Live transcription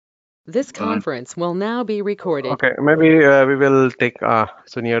This conference will now be recorded. Okay, maybe we will take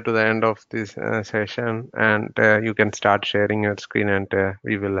so near to the end of this session, and you can start sharing your screen, and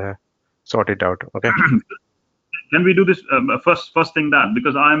we will sort it out. Okay. Can we do this first thing that,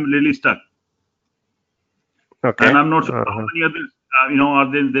 because I'm really stuck. Okay. And I'm not sure how many others,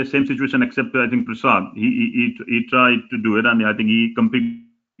 are they in the same situation, except I think Prasad. He tried to do it, and I think he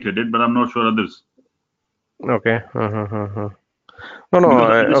completed it, but I'm not sure others. Okay. No.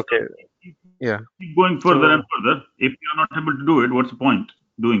 Okay. Yeah. Keep going further and further. If you're not able to do it, what's the point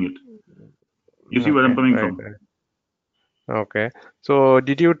doing it? You see where I'm coming from? Okay. So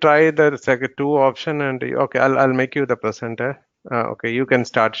did you try the second two option? And okay, I'll make you the presenter. Okay, you can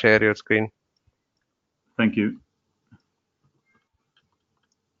start share your screen. Thank you.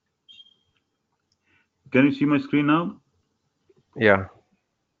 Can you see my screen now? Yeah.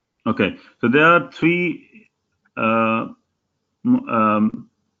 Okay. So there are three.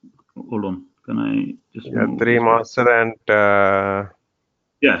 Hold on. Can I just move? Three master and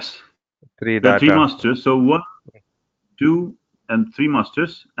yes. Three there data. Are three masters. So 1, 2, and 3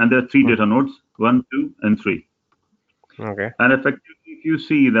 masters, and there are 3 data nodes: 1, 2, and 3. Okay. And effectively, if you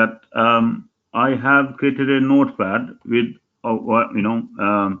see that I have created a notepad with whatever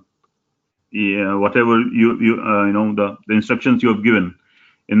the instructions you have given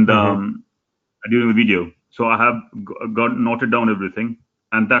in the during the video. So I have got noted down everything,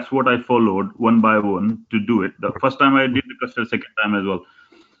 and that's what I followed one by one to do it. The first time I did the cluster, second time as well.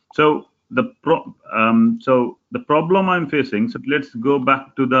 So the problem I'm facing. So let's go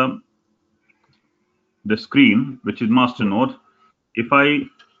back to the screen, which is master node. If I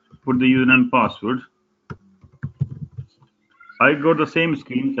put the username and password, I got the same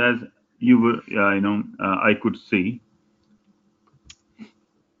screens as you were, I could see.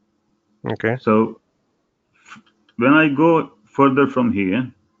 Okay. So when I go further from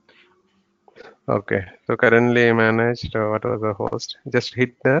here. Okay. So currently managed. What was the host? Just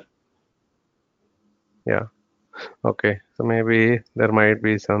hit there. Yeah. Okay. So maybe there might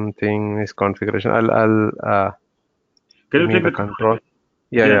be something misconfiguration. I'll Can you give take me the control?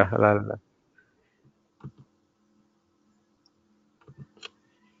 Yeah.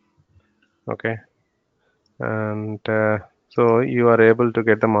 Okay. And so you are able to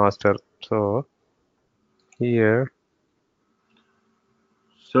get the master. So here.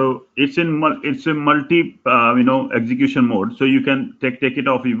 So it's in multi execution mode. So you can take it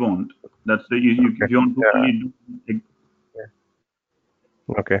off if you want. That's the if you want to only do.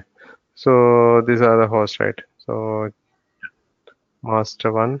 Okay. So these are the hosts, right? So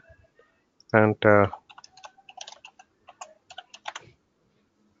master one and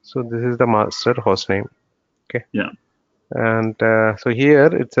so this is the master host name. Okay. Yeah. And so here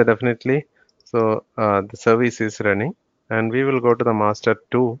it's definitely so the service is running, and we will go to the master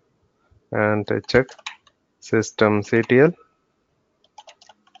 2 and check system CTL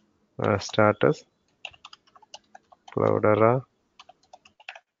status Cloudera.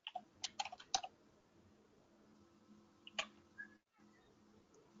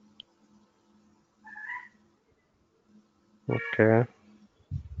 Okay,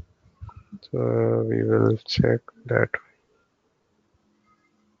 so we will check that.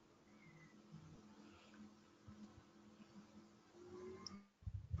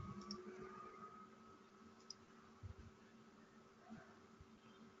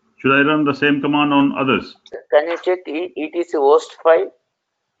 Should I run the same command on others? Can you check etc host file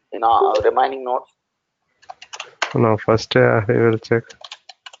in our remaining nodes? No, first we will check.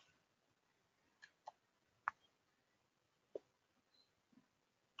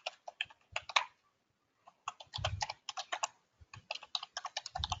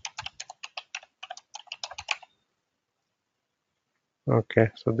 Okay,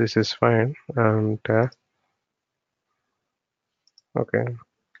 so this is fine, and okay.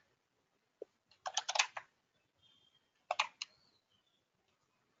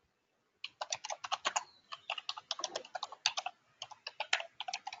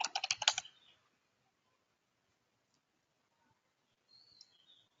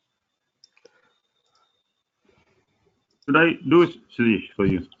 Should I do it, Suresh, for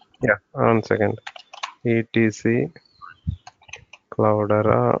you? Yeah, 1 second. etc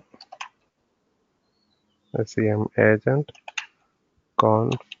Cloudera SEM agent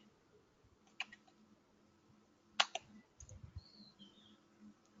conf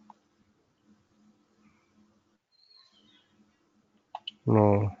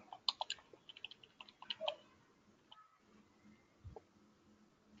no.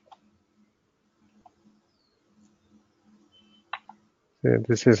 See,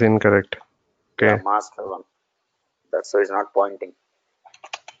 this is incorrect. Okay. Yeah, master one. That's why it's not pointing.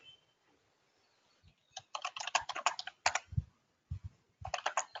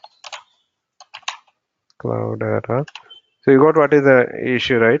 Cloudera. So you got what is the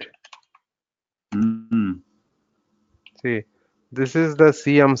issue, right? Mm-hmm. See, this is the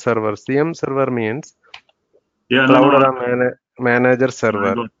CM server. CM server means Yeah, no, Cloudera Manager I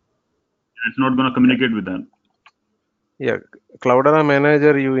server. got. It's not going to communicate with that. Yeah, Cloudera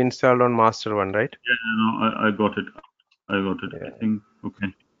Manager you installed on master one, right? Yeah, no, I got it. I got it. I Yeah. think okay.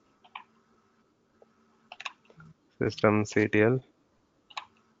 System CTL.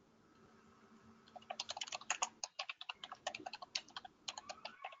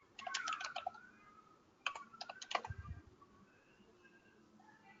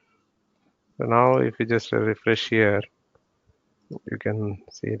 So now if you just refresh here, you can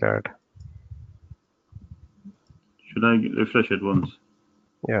see that. Should I refresh it once?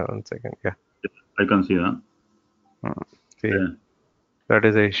 Yeah, 1 second. Yeah. I can see that. See, Yeah. that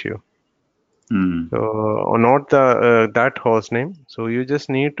is the issue. Hmm. So not the that host name. So you just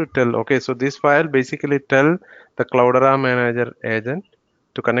need to tell. Okay, so this file basically tell the Cloudera Manager agent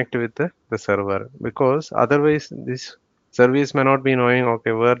to connect with the server, because otherwise this service may not be knowing,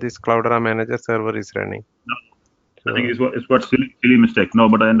 okay, where this Cloudera Manager server is running. No, I think So it's what silly mistake. No,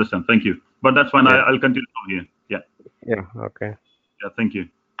 but I understand. Thank you. But that's fine. yeah, I'll continue from here. Yeah. yeah, okay. Yeah. Thank you.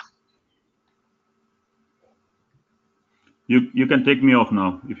 You can take me off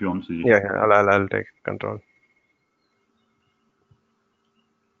now if you want, Sujesh. Yeah, yeah, I'll take control.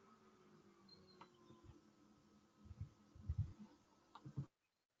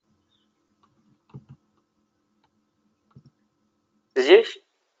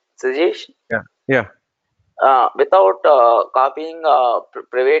 Sujesh, Yeah, yeah. without copying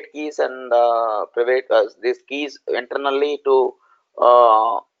private keys and private these keys internally to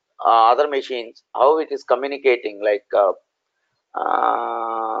other machines, how it is communicating? Like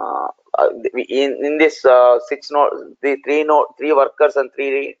in this six node, the three workers and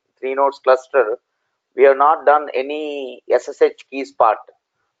three nodes cluster, we have not done any SSH keys part.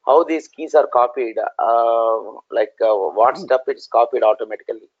 How these keys are copied? What step it is copied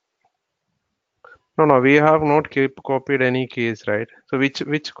automatically? No, no, we have not copied any keys, right? So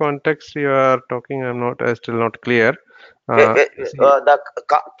which context you are talking? I'm not still not clear. See, The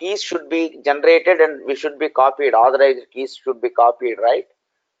keys should be generated and we should be copied. Authorized keys should be copied, right?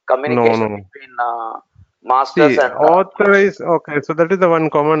 no, Communication no. between masters See, and authorize, okay, so that is the one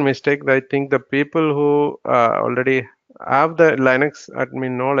common mistake that I think the people who already have the Linux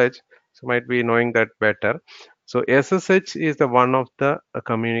admin knowledge, so might be knowing that better. So SSH is the one of the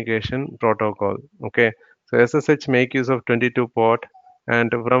communication protocol. Okay, so SSH make use of 22 port,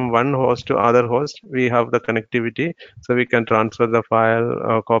 and from one host to other host, we have the connectivity, so we can transfer the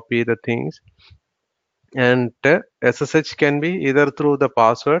file, copy the things, and SSH can be either through the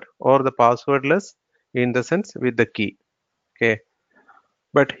password or the passwordless, in the sense with the key. Okay,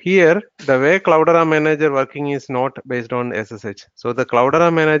 but here the way Cloudera Manager working is not based on SSH. So the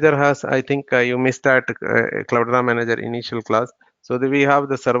Cloudera Manager has, I think you missed that Cloudera Manager initial class. So we have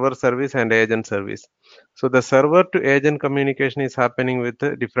the server service and agent service. So the server to agent communication is happening with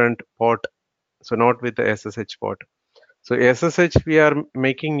a different port, so not with the SSH port. So SSH we are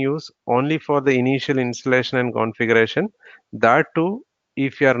making use only for the initial installation and configuration. That too,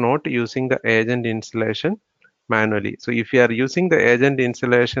 if you are not using the agent installation manually. So if you are using the agent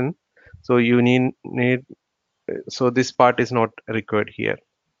installation, so you need so this part is not required here.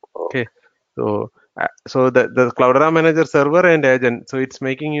 Okay, so the Cloudera Manager server and agent, so it's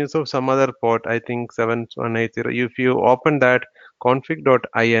making use of some other port, I think 7180. If you open that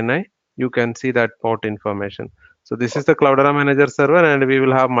config.ini, you can see that port information. So this is the Cloudera Manager server, and we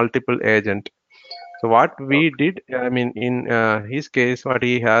will have multiple agent. So what we did, I mean, in his case, what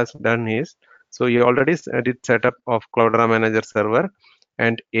he has done is, so he already did setup of Cloudera Manager server,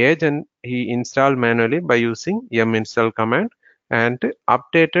 and agent he installed manually by using yum install command, and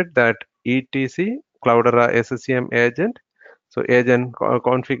updated that etc Cloudera SCM agent, so agent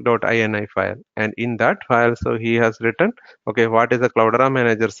config.ini file, and in that file, so he has written, okay, what is the Cloudera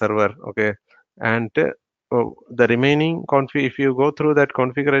Manager server, okay, and the remaining config, if you go through that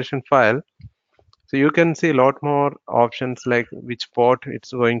configuration file, so you can see a lot more options like which port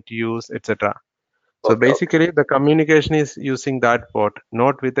it's going to use, etc. So okay, okay, basically the communication is using that port,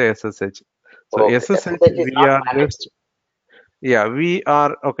 not with the SSH. So okay. SSH SSH is we not are mandatory. just, yeah, we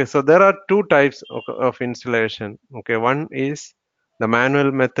are, okay, so there are two types of installation. Okay, one is the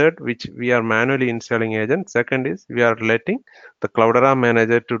manual method, which we are manually installing agent. Second is we are letting the Cloudera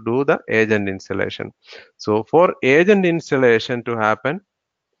Manager to do the agent installation. So for agent installation to happen,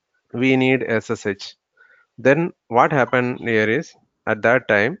 we need SSH. Then what happened here is, at that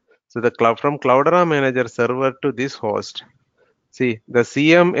time, so the cloud from Cloudera Manager server to this host, See, the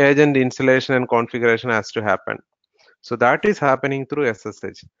CM agent installation and configuration has to happen. So that is happening through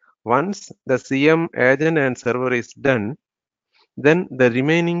SSH. Once the CM agent and server is done, then the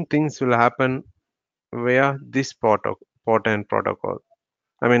remaining things will happen via this port and protocol.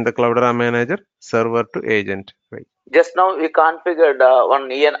 I mean the Cloudera manager server to agent. Right. Just now we configured one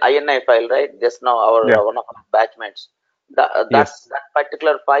INI file, right? Just now our Yeah. one of our batchmates. That Yes.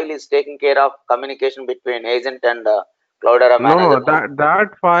 particular file is taking care of communication between agent and Cloudera manager. No,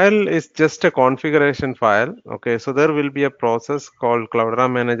 that file is just a configuration file. Okay, so there will be a process called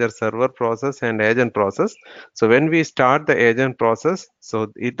Cloudera Manager Server process and agent process. So when we start the agent process, so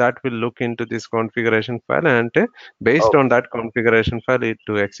that will look into this configuration file and based on Okay. that configuration file, it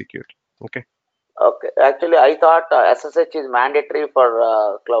to execute. Okay. Okay. Actually, I thought SSH is mandatory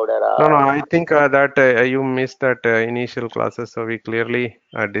for No, Cloudera. I think that you missed that initial classes. So we clearly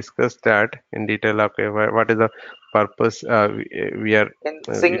discussed that in detail. Okay, what is the purpose we are In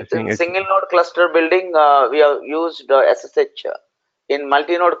using it? single node cluster building, we have used SSH. In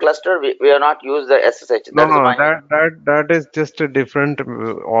multi-node cluster, we have not used the SSH. No, That is no, my. that is just a different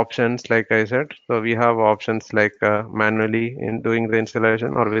options, like I said. So we have options like manually in doing the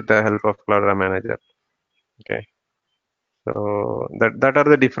installation or with the help of Cloudera Manager. Okay, so that are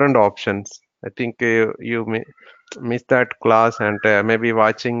the different options. I think you may miss that class and maybe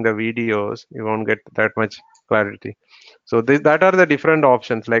watching the videos, you won't get that much clarity. So that are the different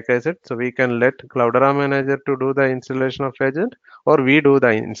options, like I said. So we can let Cloudera Manager to do the installation of agent, or we do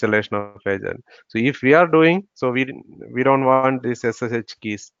the installation of agent. So if we are doing, so we don't want these SSH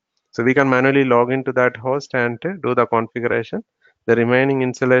keys. So we can manually log into that host and do the configuration. The remaining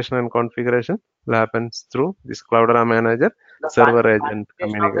installation and configuration will happen through this Cloudera Manager The server agent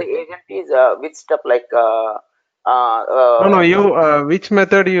configuration of the communicate. agent is which step like No, you which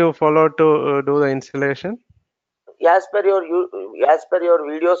method you follow to do the installation? as per your as per your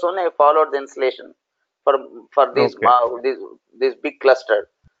videos only I followed the installation for Okay, this big cluster.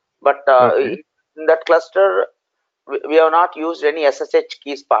 But okay. in that cluster we have not used any SSH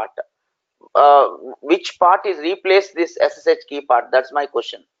keys part. Uh, which part is replaced this SSH key part? That's my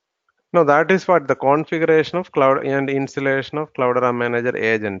question. No, that is what the configuration of cloud and installation of Cloudera Manager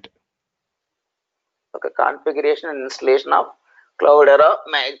agent. Okay, configuration and installation of Cloudera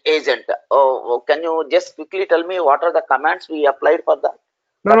agent. Can you just quickly tell me what are the commands we applied for that?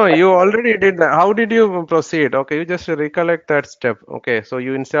 No, That no, you particular. already did that. How did you proceed? Okay, you just recollect that step. Okay, so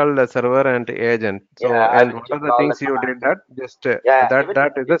you install the server and the agent. So, Yeah, I and will what check are the all the things you commands. did that? Just Yeah, that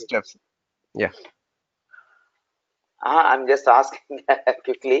everything is we the did. steps. Yeah. I'm just asking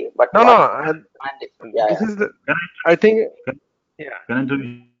quickly, but No, no, what command? Yeah, this yeah. is the, Can I think, I, yeah, can I tell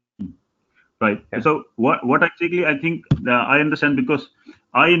you? Right. yeah. So what exactly I think I understand, because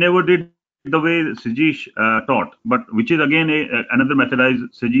I never did the way Sajesh taught, but which is again another method, as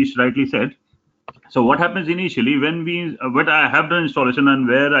Sajesh rightly said. So what happens initially when what I have done installation, and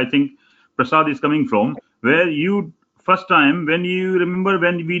where I think Prasad is coming from, where you first time when you remember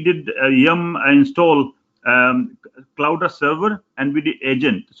when we did yum install Cloudera server and we did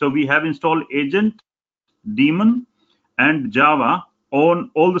agent. So we have installed agent, daemon, and Java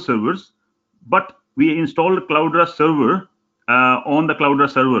on all the servers, but we installed Cloudera server on the Cloudera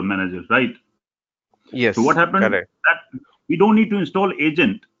server manager, right? So what Yes, happened correct. that we don't need to install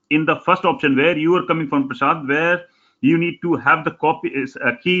agent in the first option where you are coming from, Prasad, where you need to have the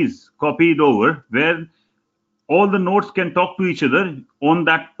keys copied over, where all the nodes can talk to each other on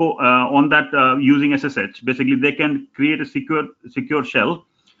that using SSH. Basically, they can create a secure shell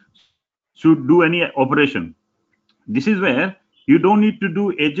to do any operation. This is where you don't need to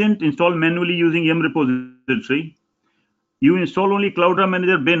do agent install manually using yum repository. You install only Cloudera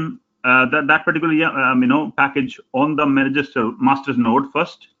Manager bin, that particular package on the manager master's node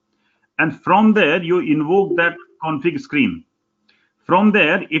first, and from there you invoke that config screen. From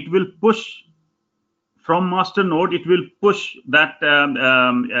there, it will push from master node. It will push that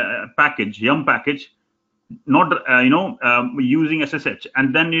package, yum package, not using SSH,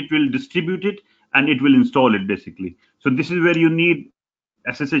 and then it will distribute it and it will install it basically. So this is where you need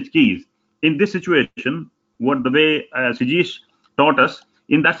SSH keys. In this situation, what the way Sajesh taught us,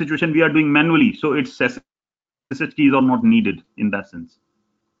 in that situation we are doing manually, so its SSH keys are not needed in that sense,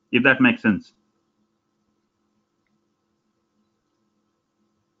 if that makes sense.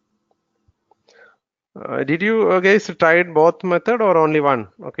 Did you guys tried both method or only one?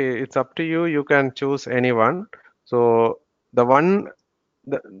 Okay, it's up to you. You can choose any one. So the one,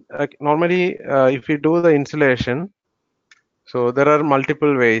 normally if you do the installation, so there are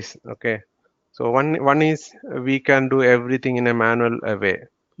multiple ways. Okay, so one is we can do everything in a manual way,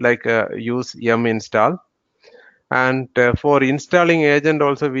 like use yum install, And for installing agent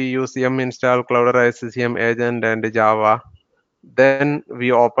also we use yum install Cloudera SCCM agent and Java. Then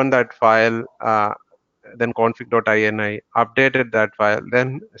we open that file, then config.ini, updated that file,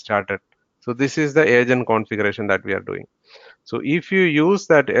 then started. So this is the agent configuration that we are doing. So if you use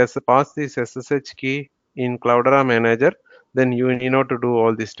that as pass this SSH key in Cloudera Manager, then you need not to do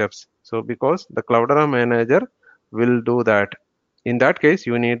all these steps. So because the Cloudera Manager will do that. In that case,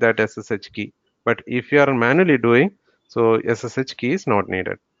 you need that SSH key. But if you are manually doing, so SSH key is not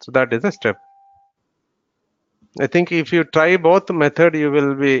needed. So that is a step. I think if you try both method, you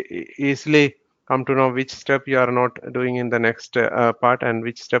will be easily come to know which step you are not doing in the next part and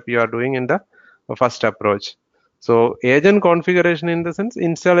which step you are doing in the first approach. So agent configuration in the sense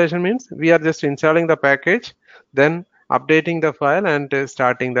installation means we are just installing the package, then updating the file and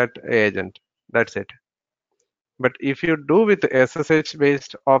starting that agent. That's it. But if you do with SSH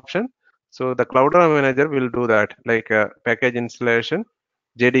based option, so the Cloudera manager will do that, like package installation,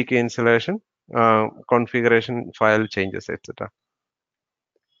 JDK installation, configuration, file changes, etc.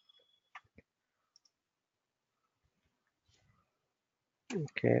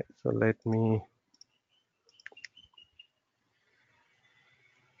 Okay, so let me.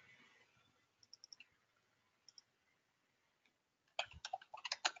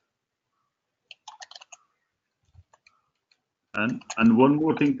 And one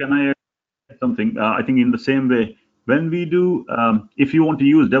more thing, can I add something? I think in the same way, when we do, if you want to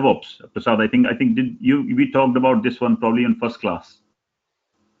use DevOps, Prasad, I think we talked about this one probably in first class.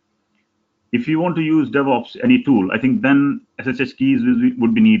 If you want to use DevOps, any tool, I think then SSH keys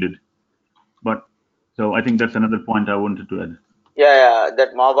would be needed. But so I think that's another point I wanted to add. Yeah,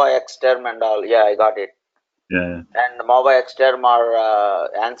 that Mova Xterm and all. Yeah, I got it. Yeah. And Mova Xterm or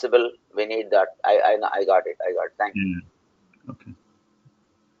Ansible, we need that. I got it. I got it. Thank you. Yeah. Okay.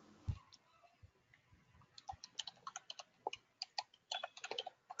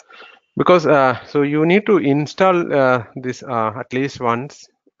 Because so you need to install this at least once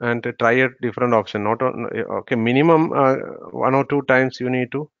and try a different option. Not on, okay, minimum 1 or 2 times you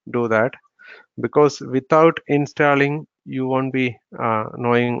need to do that, because without installing you won't be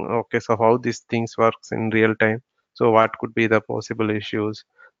knowing, okay, so how these things works in real time. So what could be the possible issues?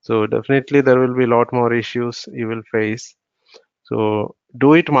 So definitely there will be a lot more issues you will face. So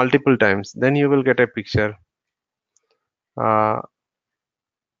do it multiple times, then you will get a picture.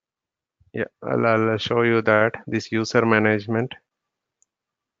 Yeah, I'll show you that this user management.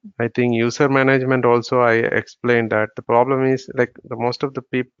 I think user management also I explained that the problem is like the most of the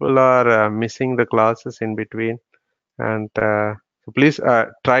people are missing the classes in between, and so please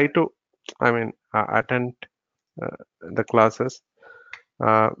try to, I mean, attend the classes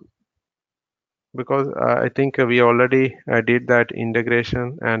because I think we already did that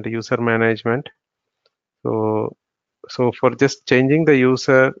integration and user management. So for just changing the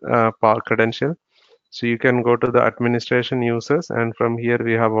user credential, so you can go to the administration users, and from here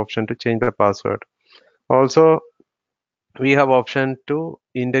we have option to change the password. Also, we have option to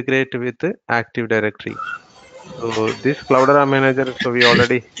integrate with the Active Directory. So this Cloudera manager, so we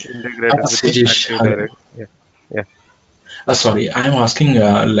already integrated with the Sajesh, Active hello. Directory. Yeah, yeah. Sorry, I'm asking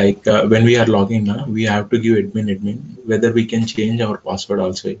when we are logging, we have to give admin whether we can change our password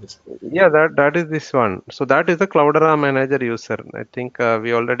also. Yes. Yeah, that is this one. So that is the Cloudera manager user. I think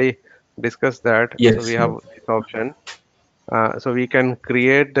we already discussed that. So we Yes. have this option. So we can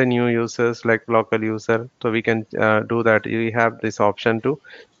create the new users like local user. So we can do that. We have this option to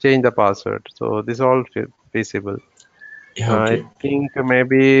change the password. So this all feasible. Yeah. I Okay. think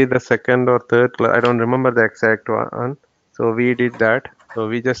maybe the second or third class, I don't remember the exact one. So we did that. So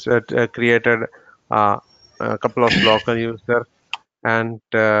we just created uh, a couple of local user, and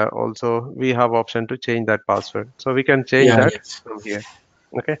also we have option to change that password. So we can change Yeah. that Yes. from here.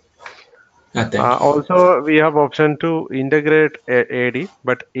 Okay. Thank you. Also we have option to integrate AD,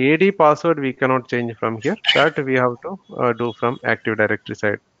 but AD password we cannot change from here. That we have to do from Active Directory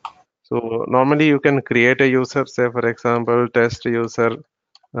side. So normally you can create a user, say for example, test user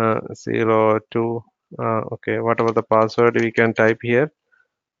 02. Okay, whatever the password we can type here,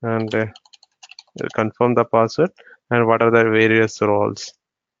 and confirm the password, and what are the various roles,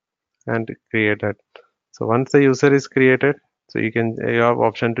 and create that. So once the user is created, so you have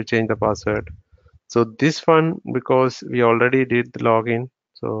option to change the password. So this one, because we already did the login,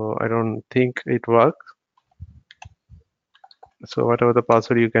 so I don't think it works. So whatever the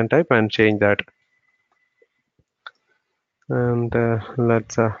password you can type and change that. And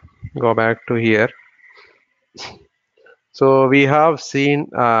let's go back to here. So we have seen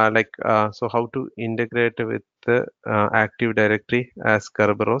so how to integrate with the Active Directory as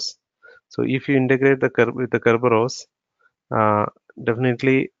Kerberos. So if you integrate with the Kerberos,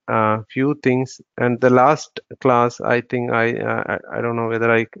 definitely few things. And the last class, I think I don't know whether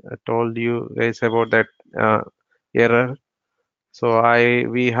I told you guys about that error. So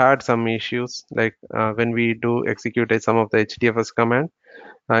we had some issues like when we do execute some of the HDFS command,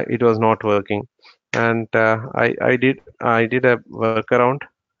 it was not working, and I did a workaround,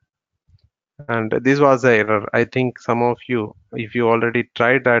 and this was the error. I think some of you, if you already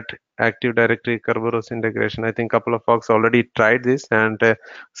tried that Active Directory Kerberos integration, I think a couple of folks already tried this, and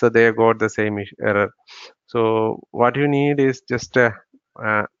so they got the same error. So what you need is just uh,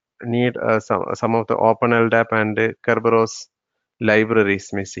 need some of the OpenLDAP and Kerberos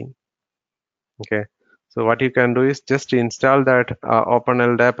libraries missing. Okay, so what you can do is just install that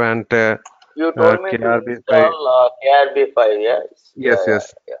OpenLDAP and You told me to KRB5. install KRB5, yes? Yes, Yeah.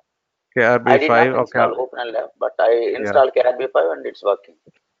 yes, I did not KRB5 or install OpenLDAP, but I yeah. installed KRB5 and it's working.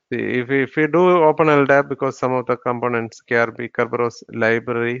 See, if you do OpenLDAP, because some of the components Kerberos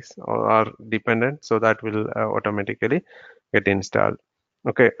libraries are dependent, so that will automatically get installed.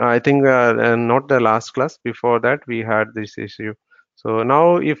 Okay, I think not the last class. Before that, we had this issue. So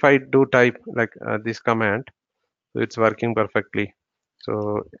now, if I do type like this command, so it's working perfectly.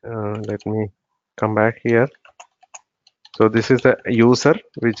 So let me come back here. So this is the user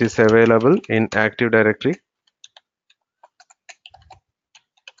which is available in Active Directory.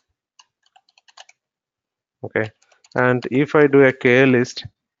 Okay, and if I do a K list,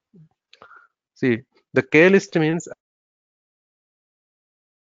 see the K list means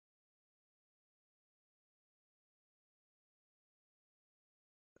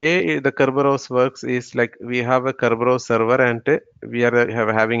the Kerberos works is like we have a Kerberos server and we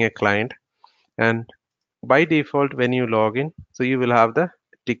are having a client, and by default when you log in, so you will have the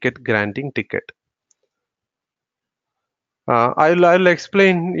ticket granting ticket. I'll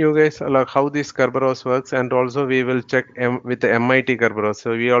explain you guys like how this Kerberos works, and also we will check with the MIT Kerberos.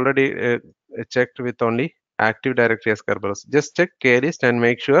 So we already checked with only Active Directory as Kerberos. Just check klist and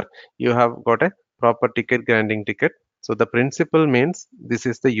make sure you have got a proper ticket granting ticket. So the principle means this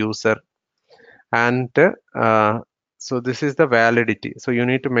is the user, and so this is the validity. So you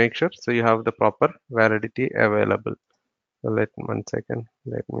need to make sure so you have the proper validity available. So let 1 second.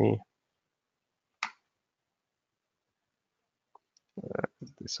 Let me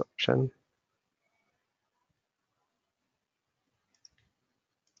this option.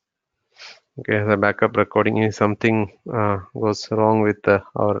 Okay, the backup recording is something goes wrong with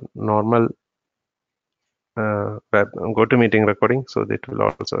our normal GoToMeeting recording, so that will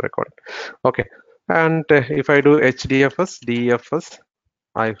also record. Okay, and if I do HDFS DFS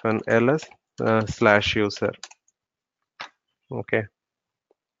 -ls /user, okay,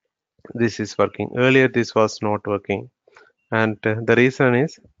 this is working. Earlier this was not working, and the reason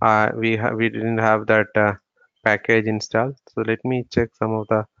is we didn't have that package installed. So let me check some of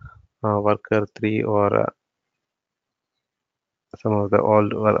the worker 3 or some of the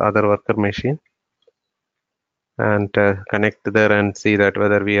old or other worker machine, and connect there and see that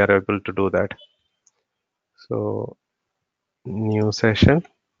whether we are able to do that. So new session,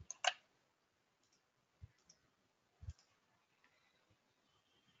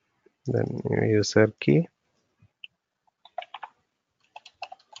 then new user key,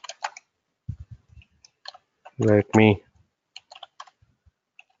 let me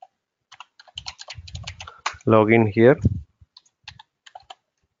log in here.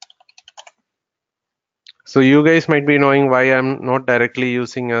 So you guys might be knowing why I'm not directly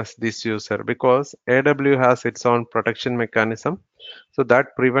using as this user, because AW has its own protection mechanism, so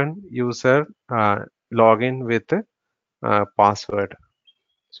that prevent user login with password.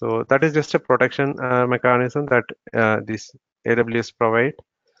 So that is just a protection mechanism that this AWS provide,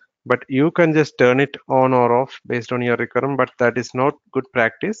 but you can just turn it on or off based on your requirement, but that is not good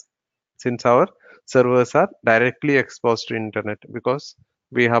practice since our servers are directly exposed to internet, because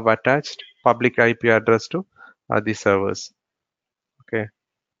we have attached public IP address to the servers. Okay,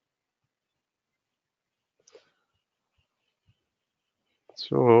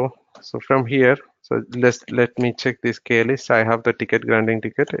 so from here, so let me check this K list. I have the ticket granting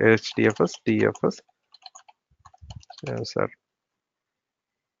ticket HDFS DFS. Yeah, sir.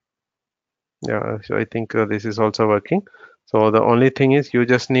 Yeah, so I think this is also working. So the only thing is you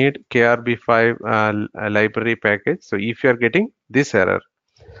just need KRB5 library package. So if you are getting this error,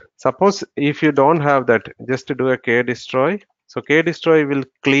 suppose if you don't have that, just to do a kdestroy. So kdestroy will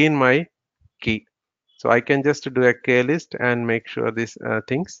clean my key. So I can just do a klist and make sure these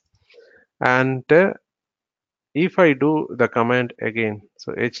things. And if I do the command again,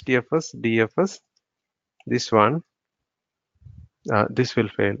 so HDFS DFS, this one, this will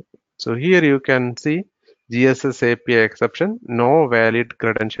fail. So here you can see GSS API exception, no valid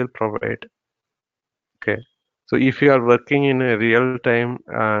credential provided. Okay. So if you are working in a real-time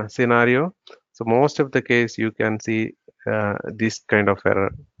scenario, so most of the case you can see this kind of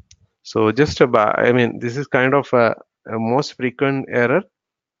error. So just about, I mean, this is kind of a most frequent error.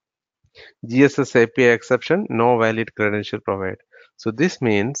 GSS API exception, no valid credential provided. So this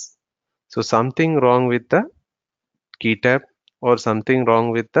means, so something wrong with the key tab or something wrong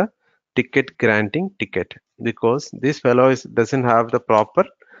with the ticket granting ticket, because this fellow doesn't have the proper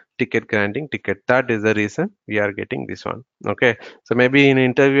ticket granting ticket. That is the reason we are getting this one. Okay, so maybe in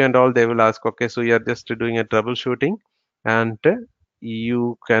interview and all they will ask, okay, so you are just doing a troubleshooting and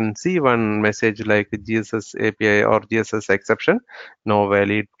you can see one message like GSS API or GSS exception, no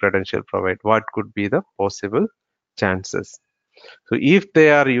valid credential provided. What could be the possible chances? So if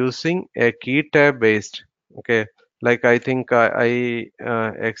they are using a key tab based, okay, like I think I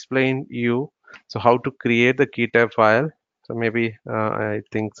explained you, so how to create the key tab file. So maybe I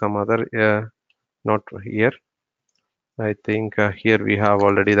think some other, not here. I think here we have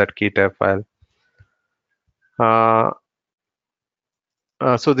already that key tab file. Uh,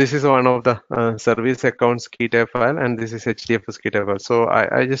 so this is one of the service accounts key tab file, and this is HDFS key tab file. So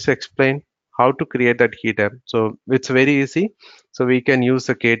I just explained how to create that key tab. So it's very easy. So we can use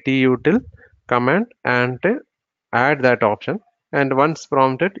the kt-util command and add that option. And once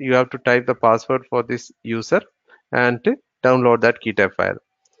prompted, you have to type the password for this user and download that key tab file.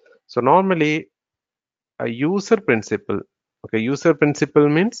 So normally a user principal. Okay, user principal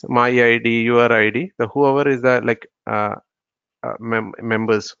means my ID, your ID, the whoever is the like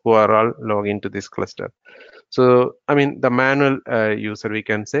members who are all log into this cluster. So I mean the manual user, we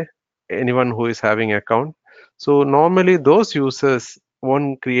can say anyone who is having account. So normally those users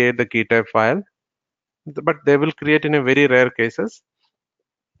won't create the key tab file, but they will create in a very rare cases.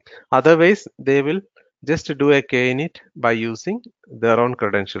 Otherwise they will just do a kinit by using their own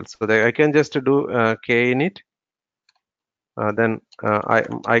credentials. So I can just do kinit, then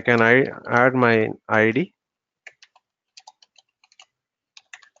I can add my ID.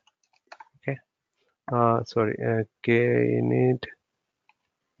 Okay, sorry, kinit.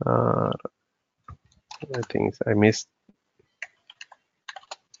 I think I missed.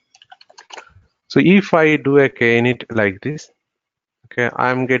 So if I do a kinit like this, okay,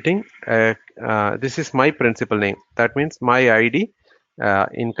 I'm getting this is my principal name. That means my ID.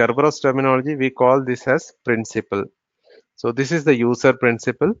 In Kerberos terminology, we call this as principal. So this is the user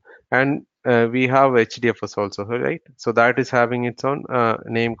principal, and we have HDFS also, right? So that is having its own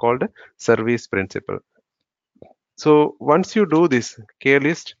name called service principal. So once you do this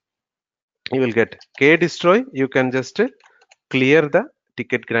klist, you will get kdestroy. You can just clear the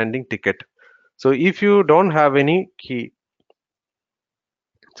ticket granting ticket. So if you don't have any key,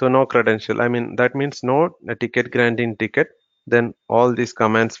 so no credential, I mean that means no ticket granting ticket, then all these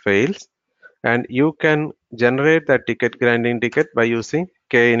commands fails, and you can generate that ticket granting ticket by using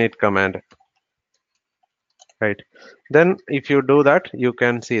kinit command, right? Then if you do that, you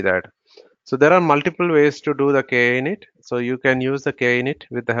can see that. So there are multiple ways to do the kinit. So you can use the kinit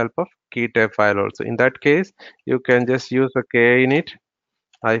with the help of key tab file also. In that case, you can just use the kinit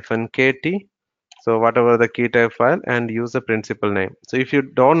 -kt, so whatever the key tab file, and use the principal name. So if you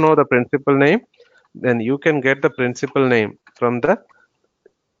don't know the principal name, then you can get the principal name from the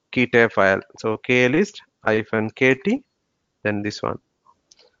key tab file. So klist -kt, then this one.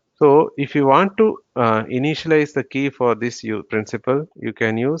 So if you want to initialize the key for this principal, you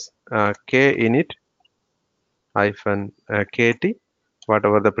can use kinit -kt,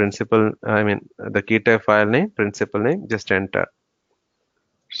 whatever the principal, I mean the key tab file name, principal name, just enter.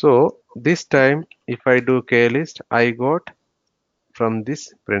 So this time if I do klist, I got from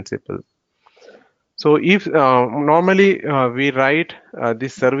this principal. So if normally we write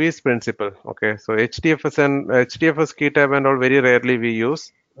this service principal, okay, so HDFS and HDFS key tab and all very rarely we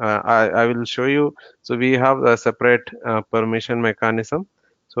use. I will show you. So we have a separate permission mechanism.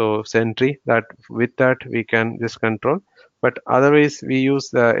 So Sentry, that with that we can just control. But otherwise we use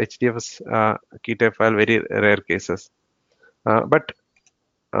the HDFS key tab file very rare cases. But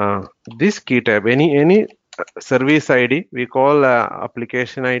this key tab, any service ID, we call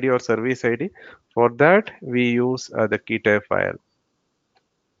application ID or service ID. For that we use the key tab file.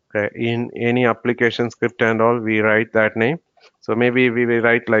 Okay, in any application script and all, we write that name. So maybe we will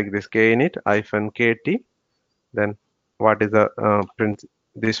write like this: kinit -kt. Then what is the print?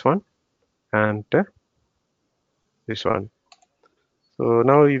 This one and this one. So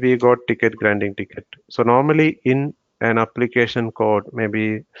now we got ticket granting ticket. So normally in an application code,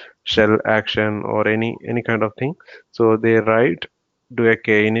 maybe shell action or any kind of thing, so they write do a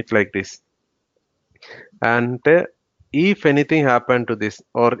k init like this. And if anything happened to this,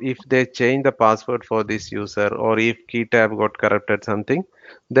 or if they change the password for this user, or if key tab got corrupted something,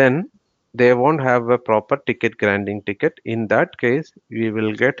 then they won't have a proper ticket granting ticket. In that case, we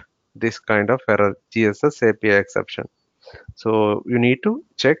will get this kind of error, GSS API exception. So you need to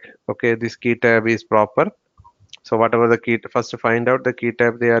check, okay, this key tab is proper. So whatever the key, first find out the key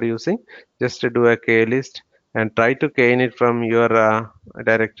tab they are using, just to do a k list and try to k init from your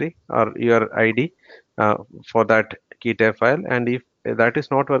directory or your ID for that key tab file. And if that is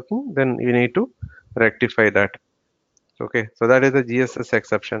not working, then you need to rectify that. Okay, so that is the GSS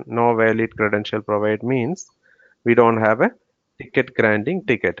exception. No valid credential provide means we don't have a ticket granting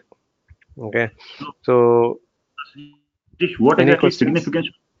ticket. Okay, so What any exactly questions? significance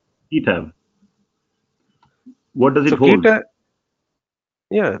key tab? What does it So key hold? tab,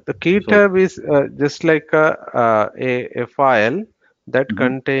 yeah, the key Sorry. tab is just like a file that Mhm.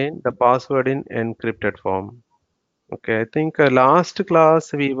 contain the password in encrypted form. Okay, I think last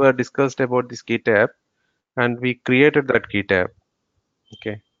class we were discussed about this key tab and we created that key tab.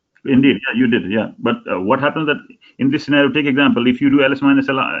 Okay. Indeed, yeah, you did, yeah. But what happens that in this scenario, take example, if you do ls minus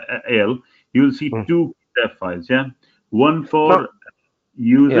al, you will see Mm. two tab files, yeah. One No, for yeah.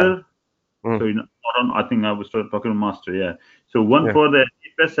 user. Mm. So not on, I think I was talking master, yeah. So one Yeah. for the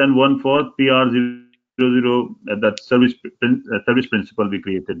HTTPS and one for PR00, that service principal we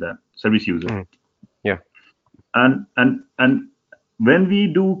created, that service user. Mm. Yeah. And when we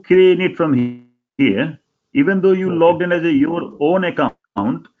do create it from here, even though you Okay. logged in as your own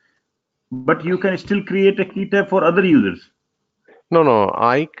account, but you can still create a key tab for other users. No,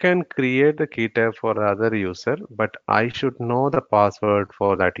 I can create the key tab for other user, but I should know the password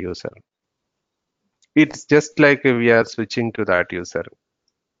for that user. It's just like we are switching to that user.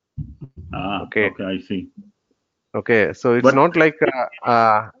 Okay. Okay, I see. Okay. So it's But not like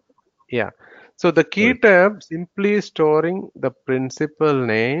yeah. So the key sorry. tab simply storing the principal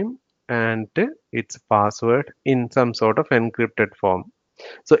name and its password in some sort of encrypted form.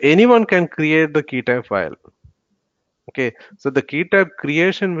 So anyone can create the key tab file. Okay. So the key tab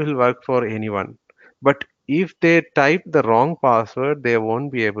creation will work for anyone. But if they type the wrong password, they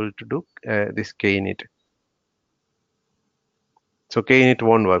won't be able to do this kinit. So kinit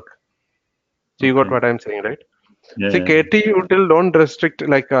won't work. So you got Okay. what I'm saying, right? See, Yeah. KT util don't restrict,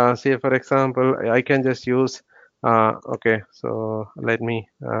 like say for example, I can just use okay, so let me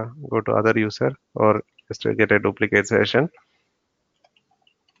go to other user or just to get a duplicate session.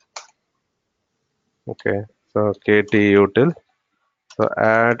 Okay, so KT util, so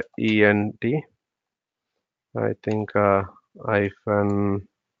add ENT, I think hyphen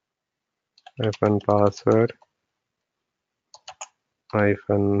password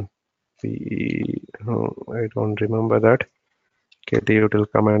hyphen P, oh, I don't remember that KT util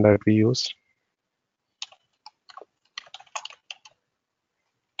command that we used.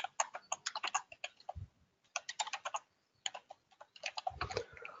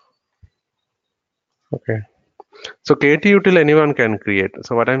 Okay. So KT util anyone can create.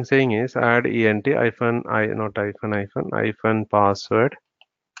 So what I'm saying is add ENT hyphen I not hyphen password.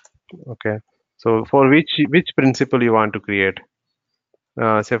 Okay. So for which principal you want to create?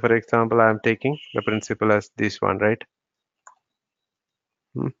 Say for example, I'm taking the principal as this one, right?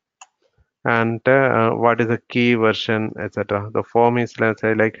 Hmm. And what is the key version, etc. The form is, let's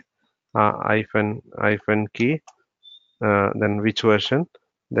say, like hyphen key. Then which version?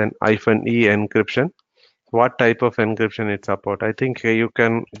 Then hyphen E encryption. What type of encryption it support? I think you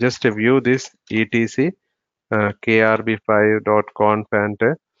can just view this etc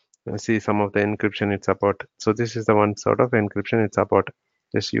krb5.conf and see some of the encryption it support. So this is the one sort of encryption it support.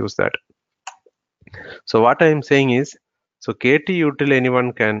 Just use that. So what I am saying is, so kt util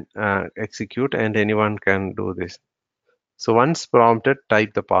anyone can execute and anyone can do this. So once prompted,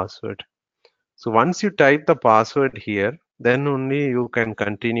 type the password. So once you type the password here, then only you can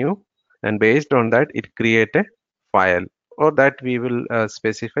continue, and based on that it create a file, or that we will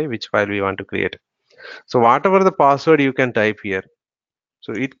specify which file we want to create. So whatever the password you can type here,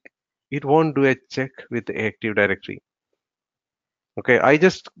 so it won't do a check with the Active Directory. Okay, I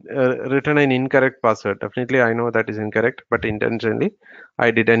just written an incorrect password. Definitely I know that is incorrect, but intentionally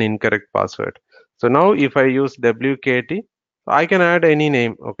I did an incorrect password. So now if I use WKT, I can add any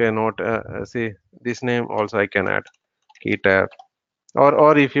name. Okay, not see this name also I can add key tab,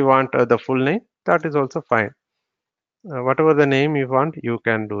 or if you want the full name, that is also fine. Whatever the name you want, you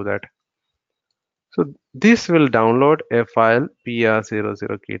can do that. So this will download a file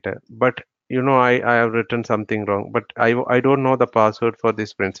pr00 keytab, but I have written something wrong, but I don't know the password for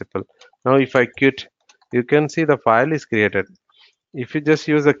this principal. Now if I quit, you can see the file is created. If you just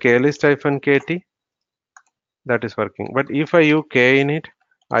use a klist -kt, that is working. But if I use kinit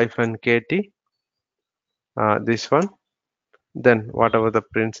 -kt, this one, then whatever the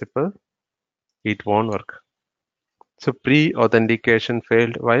principal, it won't work. So pre-authentication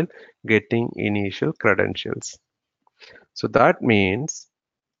failed while getting initial credentials. So that means,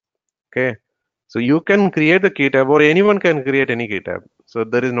 okay, so you can create the key tab or anyone can create any key tab. So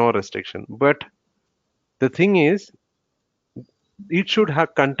there is no restriction. But the thing is, it should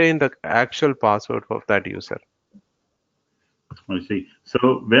have contained the actual password of that user. I see.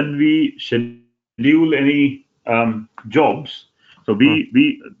 So when we schedule any jobs, so we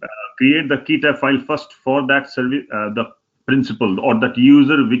create the key tab file first for that service, the principal or that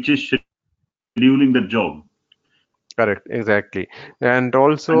user which is scheduling the job. Correct, exactly. And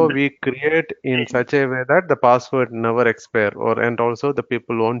also And we create in such a way that the password never expire, or and also the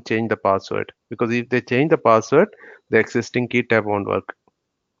people won't change the password, because if they change the password, the existing key tab won't work.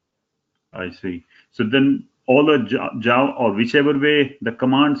 I see. So then all the Java or whichever way the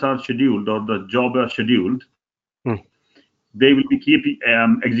commands are scheduled or the job are scheduled, Hmm. they will be keep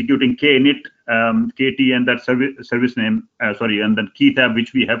executing kinit, kt, and that service name. Sorry, and then key tab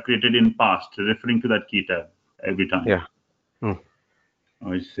which we have created in past, referring to that key tab every time. Yeah. Hmm.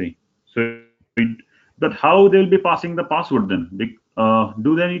 I see. So that how they'll be passing the password then?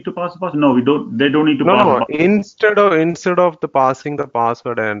 Do they need to pass the password? No, we don't. They don't need to No, pass the no. password. Instead of the passing the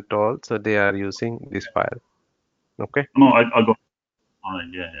password and all, so they are using this file. Okay. No, I got. All right.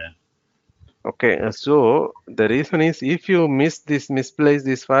 Yeah, yeah. Okay. So the reason is if you misplace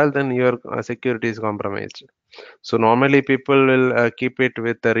this file, then your security is compromised. So normally people will keep it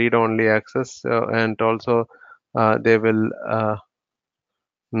with the read-only access, and also they will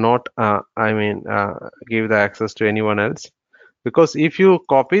not, give the access to anyone else. Because if you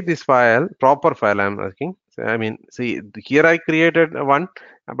copy this file, proper file, I'm asking. So, see, here I created one,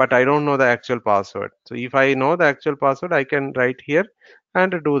 but I don't know the actual password. So if I know the actual password, I can write here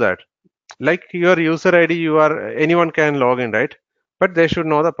and do that. Like your user ID, anyone can log in, right? But they should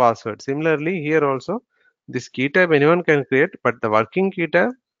know the password. Similarly, here also, this key tab anyone can create, but the working key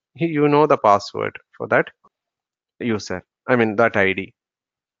tab, you know the password for that user. That ID.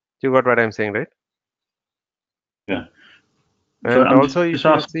 You got what I'm saying, right? Yeah. So And I'm also, just if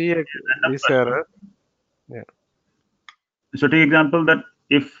you asking see a this question. error, yeah. So take example that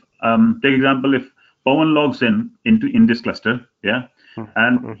if if Pawan logs in this cluster, yeah, Mm,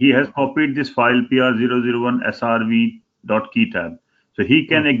 and mm, he has copied this file pr001 srv.key tab, so he mm.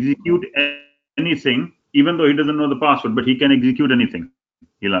 can execute anything, even though he doesn't know the password, but he can execute anything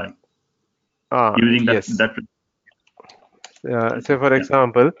he like using that Yes. Say okay, for yeah,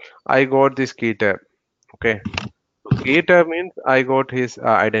 example, I got this key tab. Okay. Key tab means I got his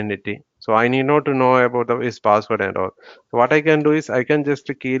identity. So I need not to know about his password and all. So what I can do is I can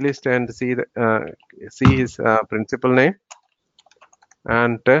just key list and see his principal name.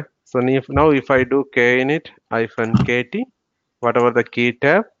 And now if I do kinit -kt, whatever the key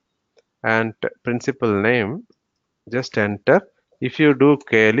tab and principal name, just enter. If you do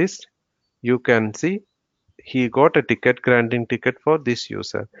klist, you can see he got a ticket, granting ticket for this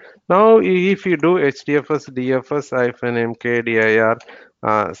user. Now if you do hdfs dfs -mkdir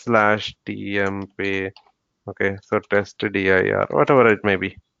 /tmp, okay, so test dir, whatever it may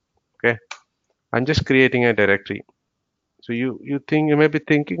be, okay, I'm just creating a directory. So you may be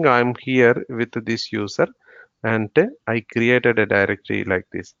thinking I'm here with this user, and I created a directory like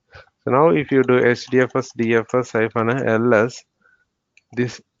this. So now if you do hdfs dfs -ls,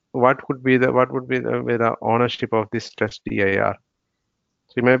 this what would be the ownership of this test dir?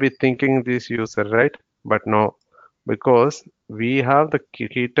 So you may be thinking this user, right? But no, because we have the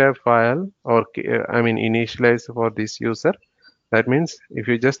key tab file, or initialize for this user. That means if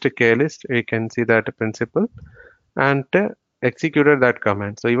you just klist, you can see that principal and executed that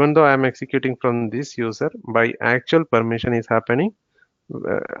command. So even though I'm executing from this user, by actual permission is happening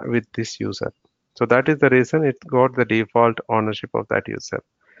with this user. So that is the reason it got the default ownership of that user.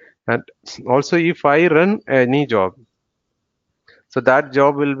 And also if I run any job, so that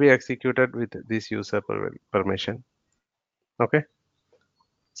job will be executed with this user permission. Okay.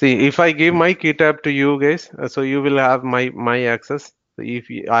 See, if I give my key tab to you guys, so you will have my access. So if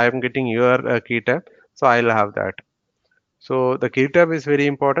I am getting your key tab, so I'll have that. So the key tab is very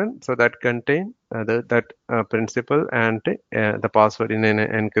important. So that contain that principal and the password in an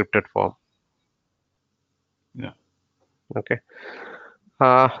encrypted form. yeah. Okay.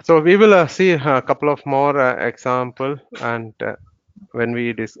 So we will see a couple of more example, and when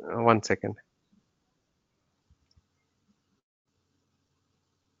we 1 second.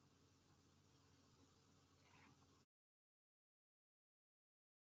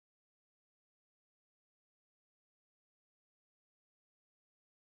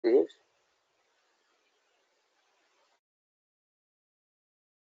 Dinesh?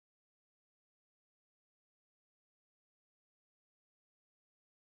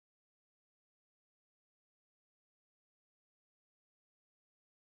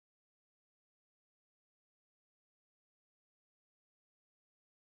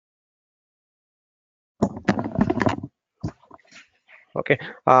 Okay.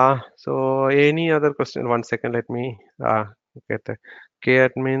 So any other question? 1 second. Let me get the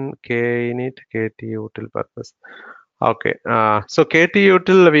kadmin, kinit, ktutil purpose. Okay. So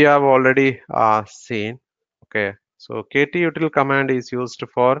ktutil we have already seen. Okay. So ktutil command is used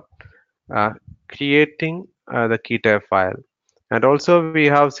for uh, creating the key type file, and also we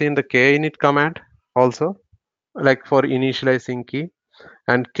have seen the kinit command also, like for initializing key.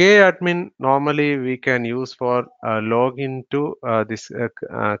 And kadmin normally we can use for login to this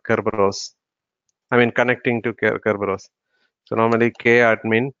Kerberos. I mean connecting to Kerberos. So normally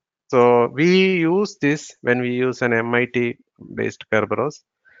kadmin. So we use this when we use an MIT based Kerberos.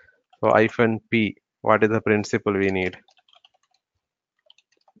 So hyphen p. What is the principal we need?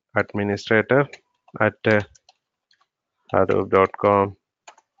 Administrator at hadoop.com.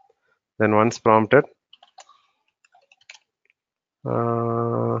 Then once prompted,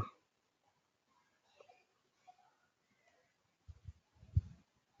 uh,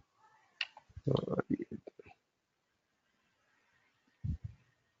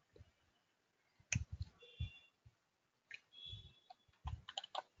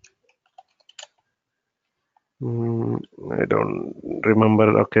 I don't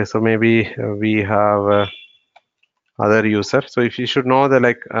remember. Okay, so maybe we have other user. So if you should know the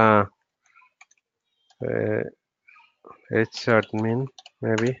like HAdmin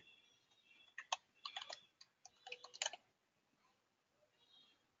maybe.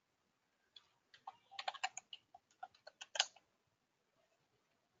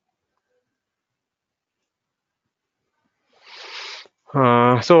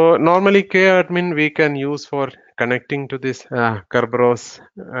 So normally kadmin we can use for connecting to this Kerberos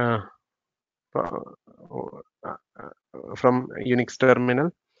from Unix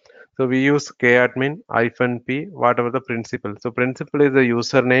terminal. So we use kadmin -p, whatever the principal. So principal is the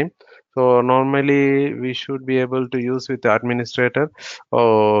username. So normally we should be able to use with the administrator.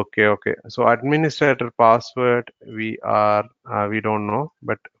 Oh, okay. So administrator password we don't know,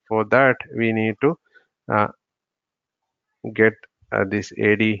 but for that we need to uh, get this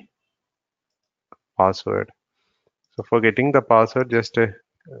AD password. So for getting the password, just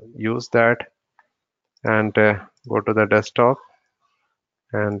use that and go to the desktop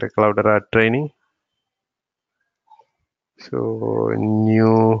and Cloudera training. So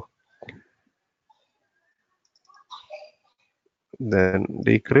new, then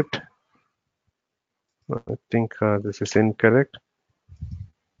decrypt. I think this is incorrect.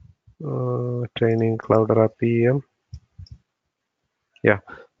 Training Cloudera PM. Yeah.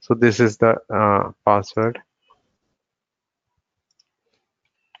 So this is the password.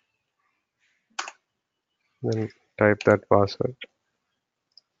 Then type that password.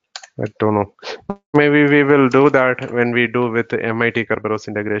 I don't know. Maybe we will do that when we do with the MIT Kerberos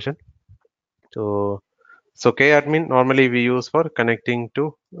integration. So kadmin normally we use for connecting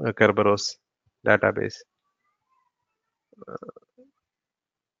to Kerberos database.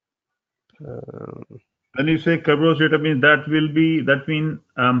 When you say Kerberos database, that will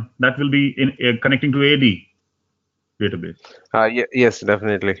be in connecting to AD database. Yes,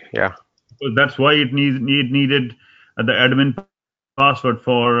 definitely. Yeah. So that's why it needed the admin password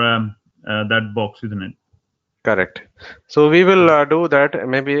for that box, isn't it? Correct. So we will do that.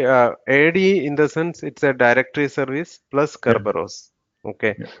 Maybe AD in the sense it's a directory service plus Kerberos.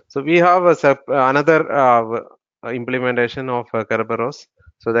 Okay. Yeah. So we have another implementation of Kerberos.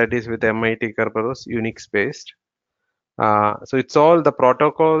 So that is with MIT Kerberos Unix based. So it's all the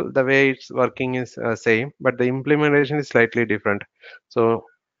protocol, the way it's working is same, but the implementation is slightly different. So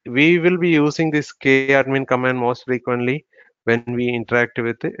we will be using this kadmin command most frequently when we interact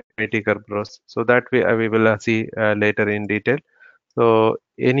with the MIT Kerberos. So that we will see later in detail. So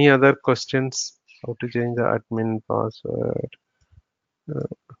any other questions? How to change the admin password?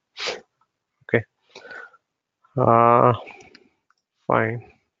 Okay. Fine.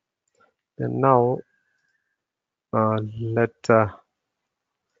 Then now let's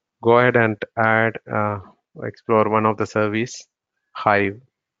go ahead and add explore one of the service, Hive.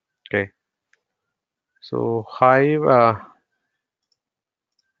 Okay, so Hive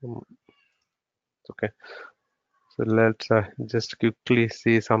okay, so let's just quickly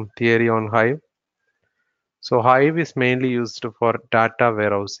see some theory on Hive. So Hive is mainly used for data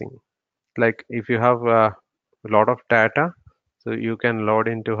warehousing. Like if you have a lot of data, So you can load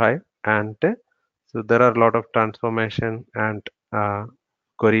into Hive, and so there are a lot of transformation and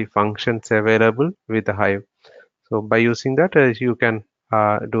query functions available with the Hive. So by using that, you can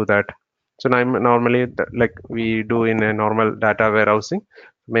do that. So normally, like we do in a normal data warehousing,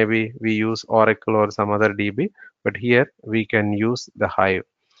 maybe we use Oracle or some other DB, but here we can use the Hive.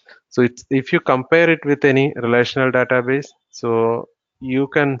 So it's, if you compare it with any relational database, so you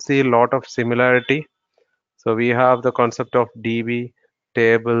can see a lot of similarity. So we have the concept of DB,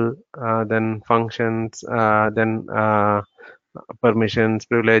 table, then functions, then permissions,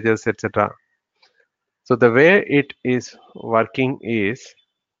 privileges, etc. So the way it is working is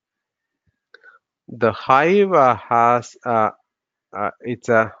the Hive has it's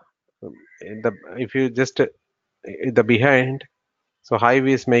a the if you just the behind. So Hive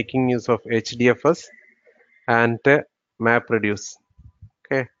is making use of HDFS and MapReduce.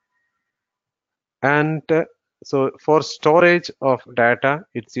 Okay, and so for storage of data,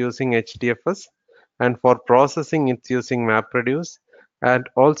 it's using HDFS, and for processing, it's using MapReduce, and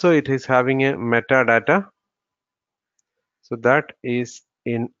also it is having a metadata. So that is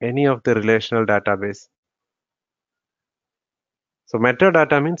in any of the relational database. So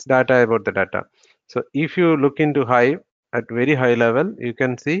metadata means data about the data. So if you look into Hive at very high level, you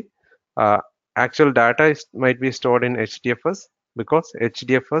can see actual data might be stored in HDFS, because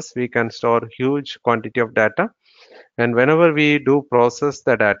HDFS we can store huge quantity of data, and whenever we do process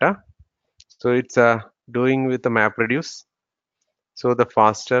the data, so it's doing with the MapReduce, so the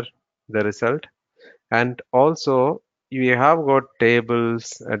faster the result. And also we have got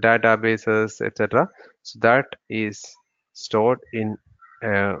tables, databases, etc. So that is stored in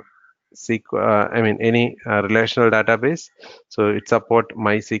I mean any relational database. So it support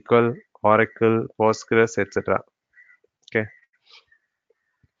MySQL, Oracle, Postgres, etc. Okay,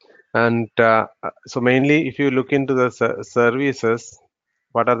 and so mainly if you look into the services,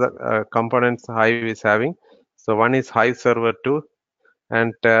 what are the components Hive is having? So one is Hive Server 2,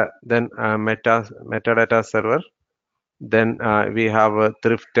 and then metadata server. Then we have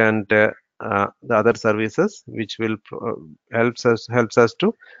Thrift and the other services, which will helps us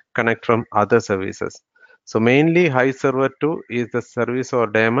to connect from other services. So mainly Hive Server 2 is the service or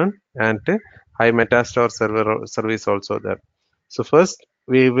daemon, and Hive Metastore server service also there. So first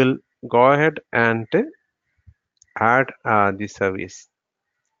we will go ahead and add the service.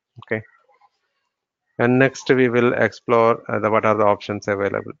 Okay, and next we will explore what are the options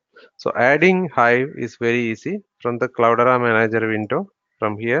available. So adding Hive is very easy. From the Cloudera manager window,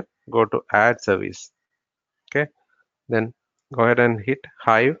 from here go to add service. Okay, then go ahead and hit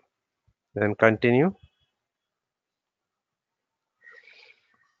Hive, then continue.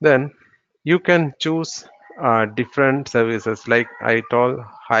 Then you can choose different services, like I told,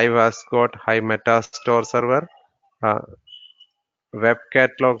 Hive has got Hive Metastore server, uh, web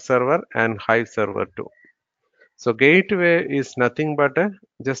catalog server, and Hive server 2. So gateway is nothing but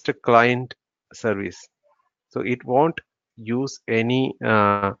just a client service. So it won't use any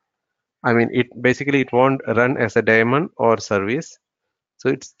I mean it won't run as a daemon or service. So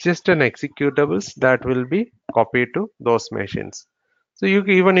it's just an executables that will be copied to those machines. So you,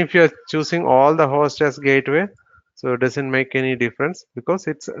 even if you are choosing all the hosts as gateway, so it doesn't make any difference, because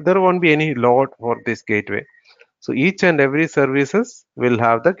it's, there won't be any load for this gateway. So each and every services will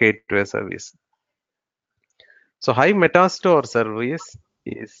have the gateway service. So Hive Metastore service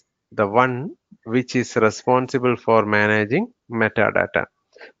is the one which is responsible for managing metadata.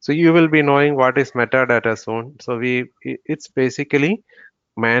 So you will be knowing what is metadata soon. So it's basically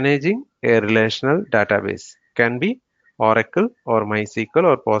managing a relational database. Can be Oracle or MySQL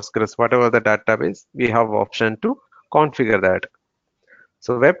or Postgres, whatever the database, we have option to configure that.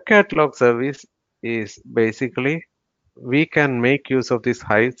 So web catalog service is basically, we can make use of this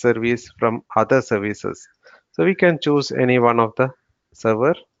Hive service from other services. So we can choose any one of the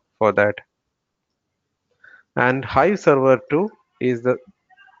server for that. And Hive server 2 is the,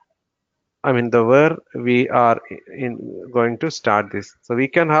 I mean, the where we are going to start this. So we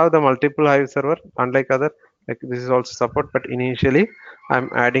can have the multiple Hive server, unlike other, like this is also support, but initially I'm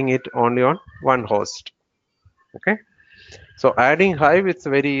adding it only on one host. Okay. So adding Hive, it's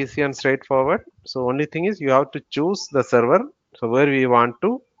very easy and straightforward. So only thing is you have to choose the server. So where we want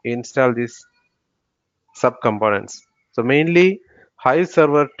to install these sub components. So mainly Hive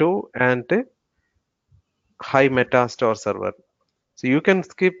server 2 and Hive Metastore server. So you can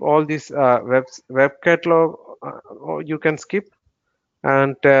skip all these web catalog, or you can skip,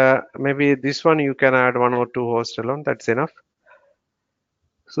 and maybe this one you can add one or two hosts alone. That's enough.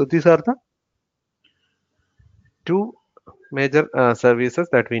 So these are the two major services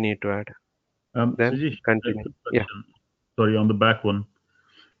that we need to add. Then Sujesh, continue. Yeah. sorry, on the back one.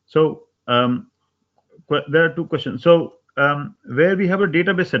 So there are two questions. So where we have a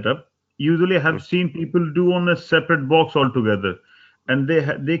database setup, usually I have seen people do on a separate box altogether, and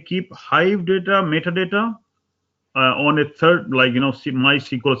they keep Hive data, metadata on a third, like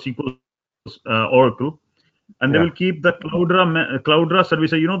MySQL, SQL, Oracle, and they will keep the Cloudera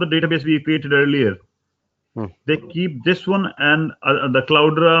service. The database we created earlier. They keep this one and the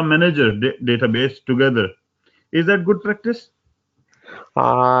Cloudera manager database together. Is that good practice?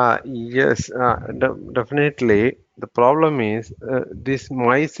 Yes, definitely. The problem is this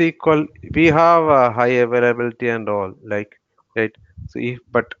MySQL, we have high availability and all, like, right? So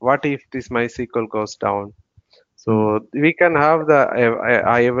but what if this MySQL goes down? So we can have the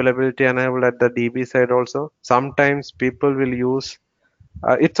high availability enabled at the DB side also. Sometimes people will use,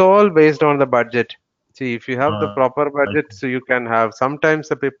 it's all based on the budget. See, if you have the proper budget, so you can have, sometimes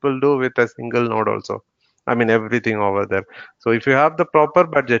the people do with a single node also. I mean, everything over there. So if you have the proper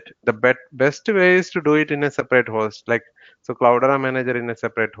budget, the best way is to do it in a separate host, like, so Cloudera manager in a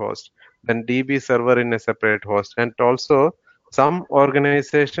separate host, then DB server in a separate host, and also some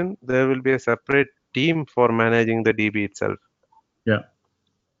organization, there will be a separate team for managing the DB itself. Yeah.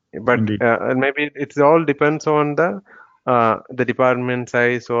 But maybe it all depends on the department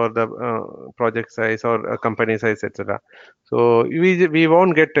size or the project size or company size, etc. So we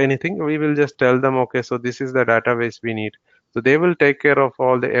won't get anything. We will just tell them, okay, so this is the database we need. So they will take care of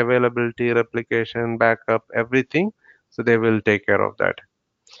all the availability, replication, backup, everything. So they will take care of that.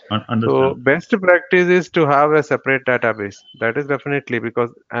 So best practice is to have a separate database. That is definitely,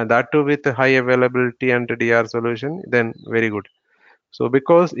 because that too with high availability and DR solution, then very good. So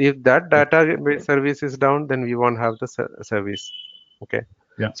because if that database service is down, then we won't have the service. Okay.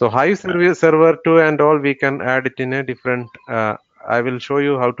 Yeah. So Hive service server 2 and all, we can add it in a different. I will show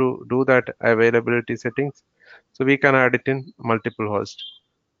you how to do that availability settings. So we can add it in multiple hosts.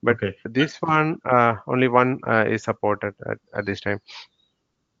 But this one, only one is supported at this time.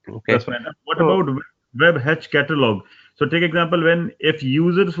 Okay. That's fine. What about web hatch catalog? So take example, if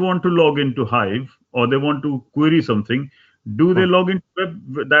users want to log into Hive or they want to query something, do they log into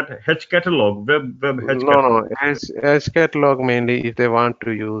that hatch catalog, web hatch catalog? No, hatch catalog mainly if they want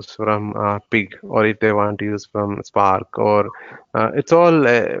to use from Pig, or if they want to use from Spark, or it's all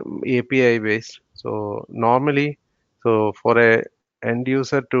API based. So normally, so for a end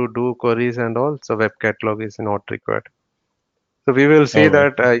user to do queries and all, so web catalog is not required. So we will see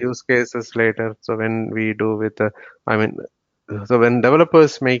that use cases later. So when we do with so when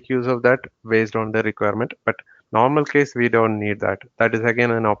developers make use of that based on the requirement, but normal case we don't need that. That is again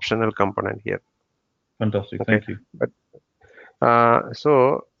an optional component here. Fantastic, thank you. But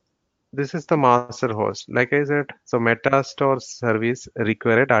so this is the master host. Like I said, so Metastore service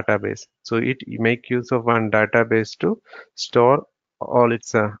require a database. So it make use of one database to store all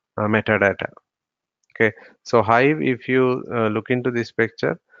its metadata. Okay, so Hive, if you look into this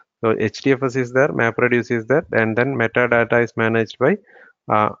picture, so HDFS is there, MapReduce is there, and then metadata is managed by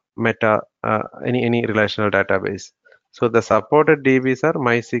any relational database. So the supported DBs are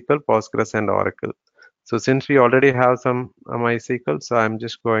MySQL, Postgres, and Oracle. So since we already have some MySQL, so I'm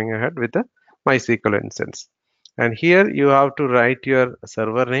just going ahead with the MySQL instance. And here you have to write your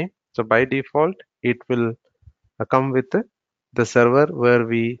server name. So by default, it will come with the server where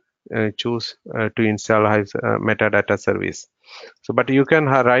we choose to install Hive's metadata service. So, but you can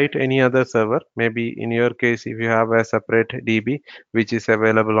write any other server. Maybe in your case, if you have a separate DB which is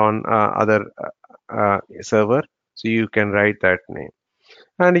available on other server, so you can write that name.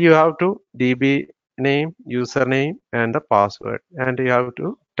 And you have to DB name, username, and the password, and you have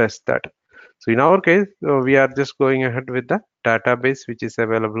to test that. So in our case, we are just going ahead with the database which is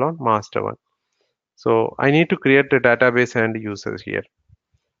available on master one. So I need to create the database and users here.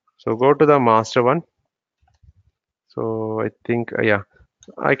 So go to the master one. So I think, yeah,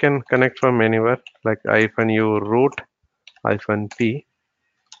 I can connect from anywhere, like -u root -p,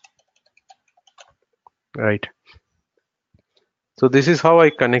 right? So this is how I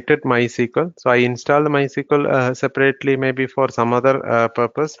connected MySQL. So I installed MySQL separately, maybe for some other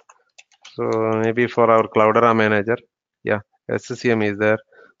purpose. So maybe for our Cloudera manager. Yeah, SCCM is there.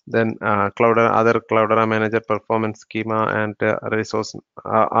 Then Cloudera, other Cloudera manager, performance schema, and resource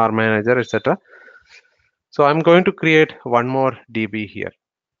R manager, etc. So I'm going to create one more DB here.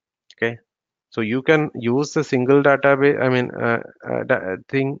 Okay, so you can use the single database. I mean,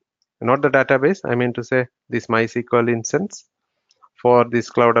 not the database. I mean to say this MySQL instance for this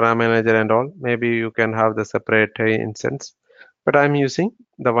Cloudera manager and all. Maybe you can have the separate instance, but I'm using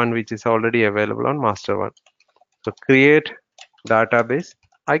the one which is already available on master one. So create database.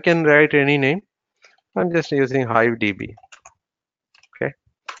 I can write any name. I'm just using HiveDB.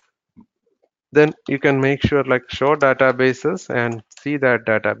 then you can make sure like show databases and see that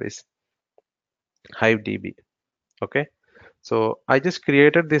database HiveDB. Okay, so I just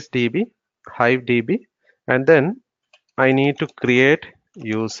created this DB HiveDB, and then I need to create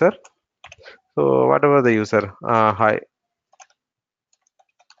user. So whatever the user, hi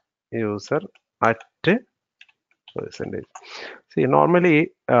user at percentage. See,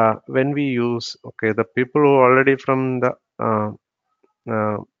 normally when we use, okay, the people who already from the uh,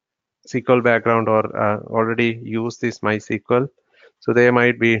 SQL background or already use this MySQL, so they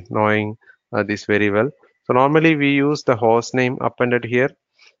might be knowing this very well. So normally we use the host name appended here.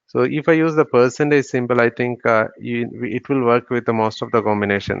 So if I use the percentage symbol, I think it will work with the most of the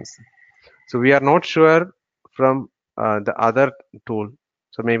combinations. So we are not sure from the other tool.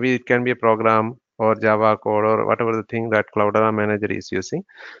 So maybe it can be a program or Java code or whatever the thing that Cloudera manager is using.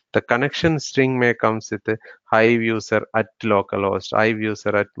 The connection string may comes with a hive user at localhost, hive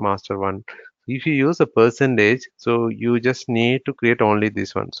user at master one. If you use a percentage, so you just need to create only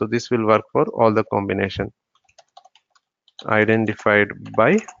this one. So this will work for all the combination identified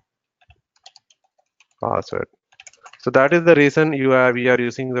by password. So that is the reason we are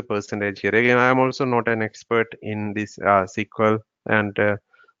using the percentage here. Again, I am also not an expert in this SQL and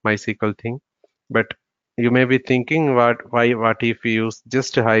MySQL thing, but you may be thinking what if we use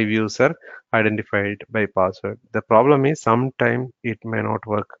just hive user identified by password. The problem is sometimes it may not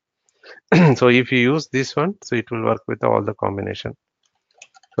work. So if you use this one, so it will work with all the combination.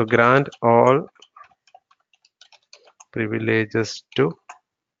 So grant all privileges to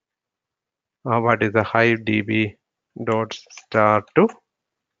what is the hive db dot star to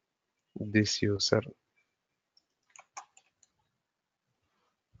this user.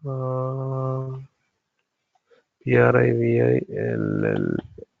 PRIVILL.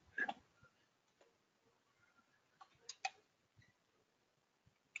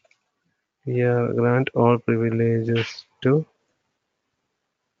 Yeah, grant all privileges to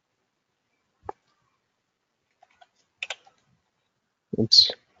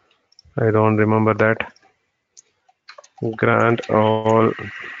oops, I don't remember that. Grant all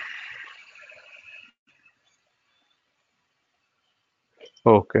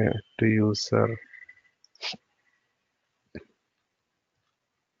okay to user.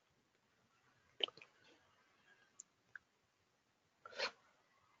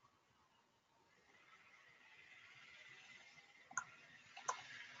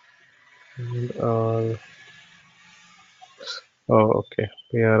 And all oh okay.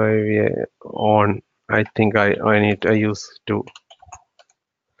 PRIVI on. I think I need to use two.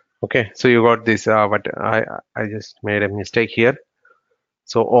 Okay, so you got this but I just made a mistake here.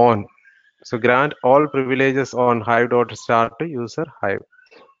 So on. So grant all privileges on hive.start to user hive.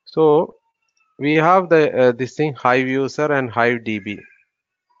 So we have the this thing hive user and hive db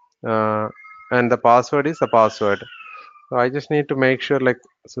and the password is the password. So I just need to make sure like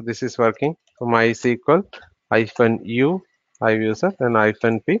so this is working. So MySQL -u hive user and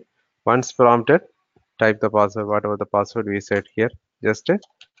 -p. Once prompted, type the password, whatever the password we set here. Just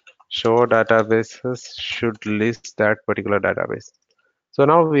show databases should list that particular database. So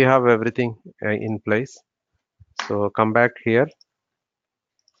now we have everything in place. So come back here.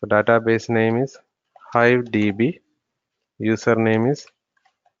 So database name is HiveDB. Username is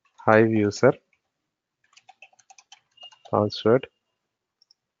hive user. Password.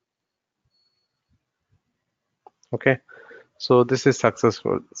 Okay. So this is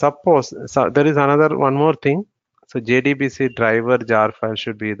successful. Suppose so there is another one more thing. So JDBC driver jar file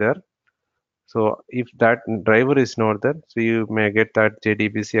should be there. So if that driver is not there, so you may get that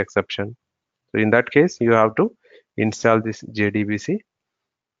JDBC exception. So in that case, you have to install this JDBC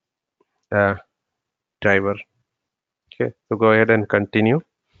driver. Okay. So go ahead and continue.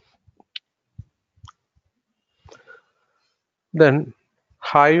 Then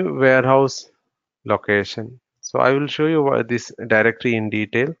Hive warehouse location. So I will show you this directory in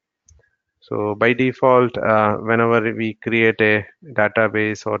detail. So by default, whenever we create a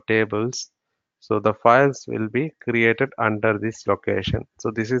database or tables, so the files will be created under this location.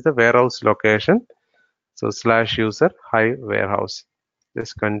 So this is the warehouse location. So /user hive warehouse.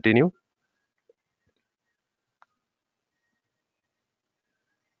 Just continue.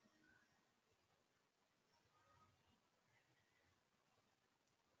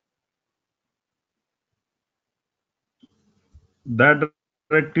 That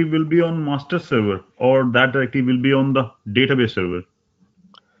directory will be on master server, or that directory will be on the database server.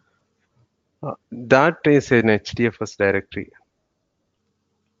 That is an HDFS directory.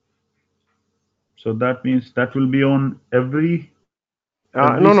 So that means that will be on every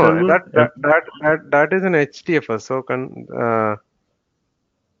No, server. that is an HDFS. So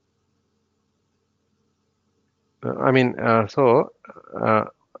what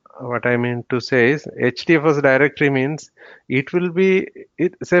I mean to say is HDFS directory means it will be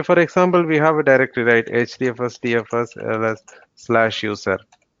it. Say for example, we have a directory, right? HDFS DFS ls slash user,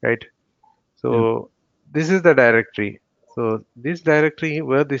 right? Yeah. So this is the directory. So this directory,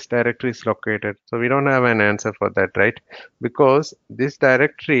 where this directory is located. So we don't have an answer for that, right? Because this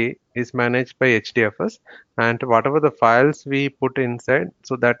directory is managed by HDFS, and whatever the files we put inside,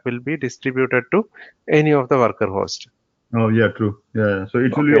 so that will be distributed to any of the worker host. Oh, yeah, true. Yeah. So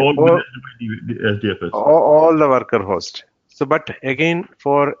it will be Okay, all or managed by the SDFS. all the worker host. So, but again,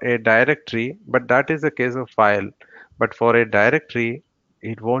 for a directory, but that is the case of file. But for a directory,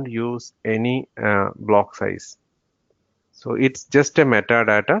 it won't use any block size. So it's just a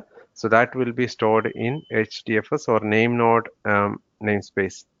metadata. So that will be stored in HDFS or name node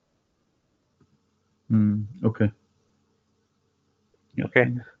namespace. Okay. Yeah.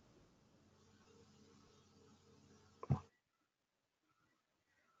 Okay.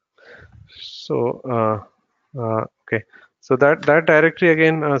 So okay. So that directory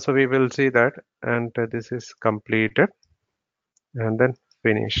again. So we will see that, and this is completed, and then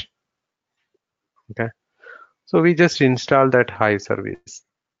finish. Okay. So we just install that Hive service.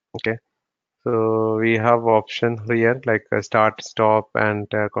 Okay. So we have option here like start, stop,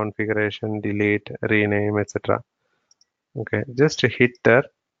 and configuration, delete, rename, etc. Okay. Just hit there,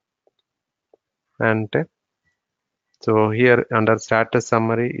 and so here under status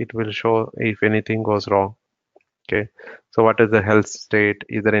summary, it will show if anything goes wrong. Okay. So what is the health state?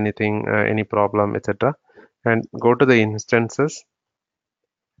 Is there anything, any problem, etc. And go to the instances.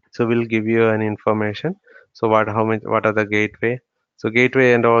 So we'll give you an information. So what are the gateway? So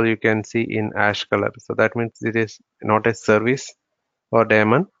gateway and all you can see in ash color. So that means it is not a service or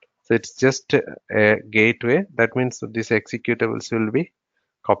daemon. So it's just a gateway. That means these executables will be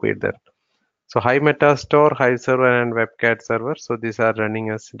copied there. So Hive Metastore, Hive Server, and Webcat Server. So these are running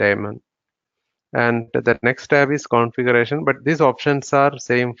as daemon. And the next tab is configuration, but these options are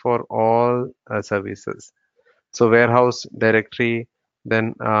same for all services. So warehouse directory,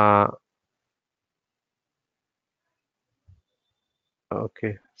 then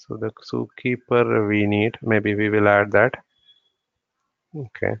okay, so the zookeeper we need, maybe we will add that.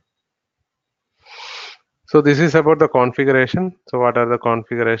 Okay. So this is about the configuration. So what are the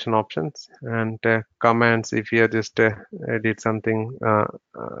configuration options and commands? If you just did something,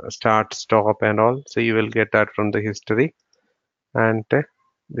 start, stop, and all, so you will get that from the history. And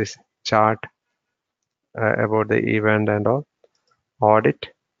this chart about the event and all, audit.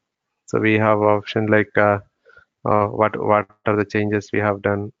 So we have option like what are the changes we have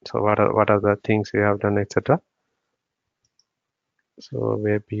done. So what are the things we have done, etc. So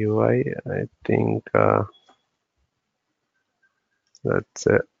web UI, I think let's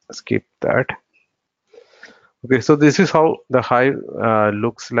skip that. Okay, so this is how the Hive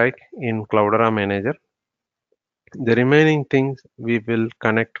looks like in Cloudera Manager. The remaining things we will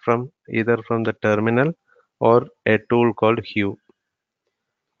connect from either from the terminal or a tool called Hue.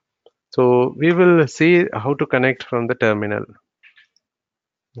 So we will see how to connect from the terminal.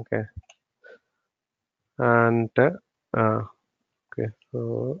 Okay, and okay,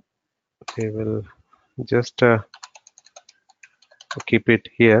 so we will just keep it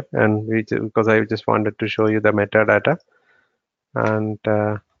here, and because I just wanted to show you the metadata, and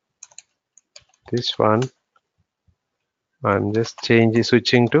this one I'm just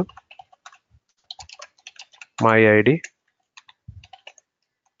switching to my ID.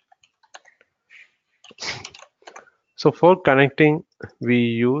 So for connecting, we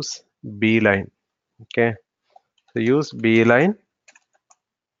use beeline. Okay, so use beeline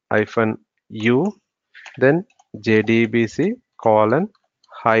 -u, then JDBC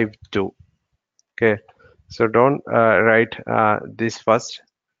 :hive2. Okay, so don't write this first.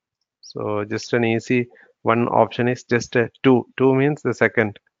 So just an easy one option is just 2. 2 means the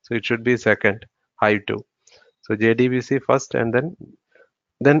second, so it should be second, hive2. So JDBC first, and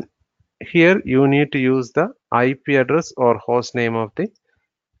then here you need to use the IP address or host name of the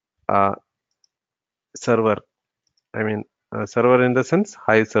server. I mean server in the sense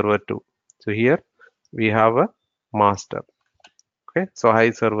Hive server 2. So here we have a master. Okay, so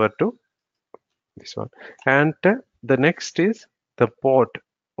Hive server 2, this one, and the next is the port,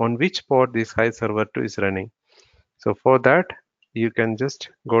 on which port this Hive server 2 is running. So for that you can just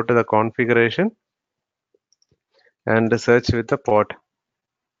go to the configuration and search with the port.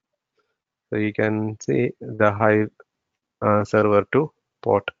 So you can see the Hive server 2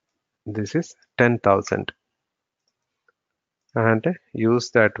 port. This is 10,000, and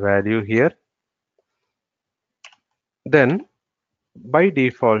use that value here. Then by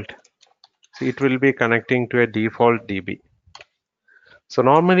default, So it will be connecting to a default DB. So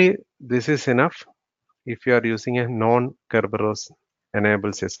normally this is enough if you are using a non-Kerberos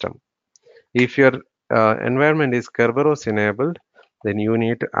enabled system. If your environment is Kerberos enabled, then you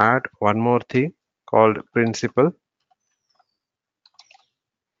need to add one more thing called principal.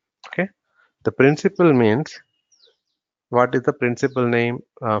 Okay, the principal means what is the principal name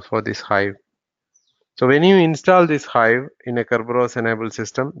for this Hive. So when you install this Hive in a Kerberos enabled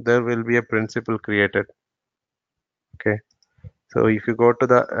system, there will be a principal created. Okay, so if you go to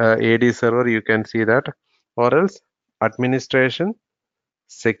the AD server, you can see that, or else administration,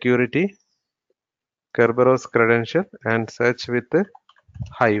 security, Kerberos credential, and search with the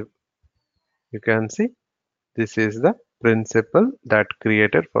Hive. You can see this is the principal that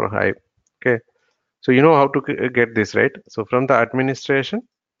created for Hive. Okay, so you know how to get this, right? So from the administration,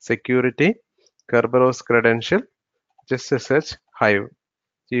 security, Kerberos credential, just search Hive.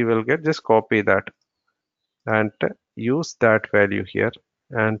 So you will get, just copy that and use that value here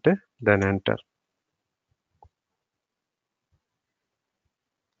and then enter.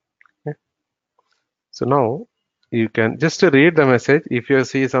 Okay. So now you can just read the message. If you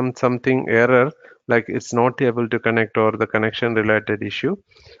see something error like it's not able to connect or the connection related issue,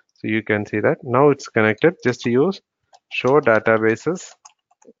 so you can see that now it's connected. Just use show databases.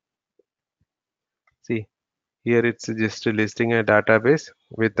 See here it's just listing a database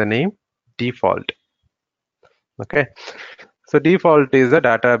with the name default. Okay, so default is the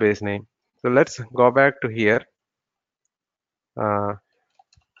database name. So let's go back to here.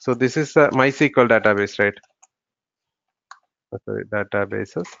 So this is a MySQL database, right? Sorry,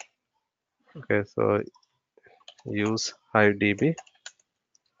 databases. Okay, so use HiveDB,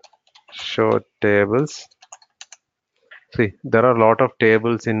 show tables. See, there are a lot of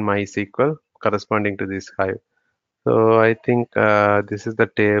tables in MySQL corresponding to this Hive. So I think this is the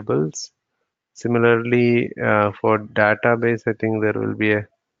tables. Similarly, for database, I think there will be a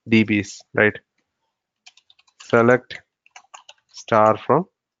DBs, right? Select star from.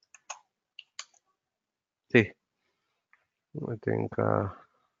 See, I think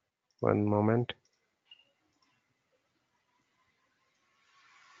one moment.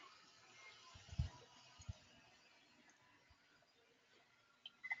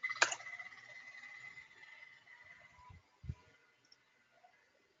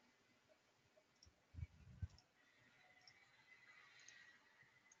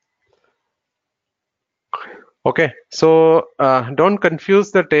 Okay, so don't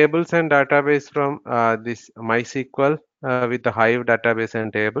confuse the tables and database from this MySQL with the Hive database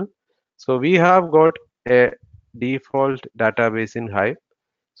and table. So we have got a default database in Hive.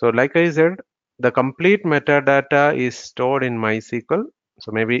 So like I said, the complete metadata is stored in MySQL.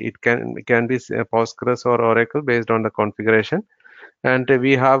 So maybe it can be Postgres or Oracle based on the configuration. And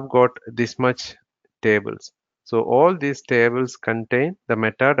we have got this much tables. So all these tables contain the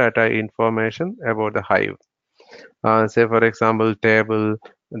metadata information about the Hive. Say for example table,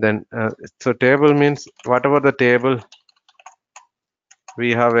 then so table means whatever the table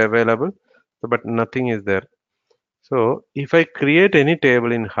we have available, so, but nothing is there. So if I create any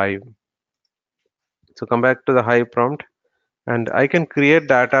table in Hive, so come back to the Hive prompt and I can create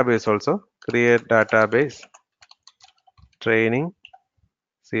database also. Create database training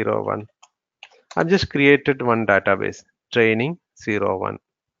 01. I've just created one database training 01,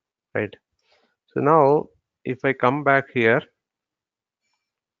 right? So now if I come back here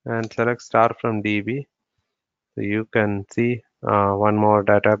and select star from DB, so you can see one more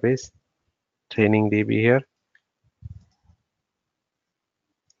database training DB here.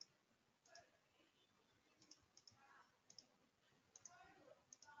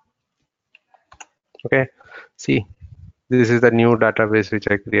 Okay, see, this is the new database which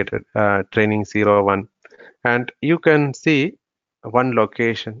I created, training 01, and you can see one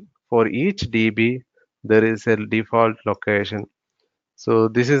location for each DB. There is a default location. So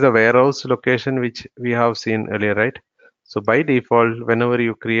this is the warehouse location which we have seen earlier, right? So by default, whenever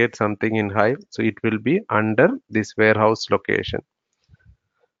you create something in Hive, so it will be under this warehouse location.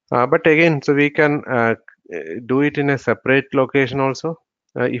 But again, so we can do it in a separate location also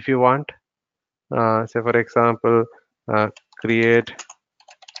if you want. Say for example, create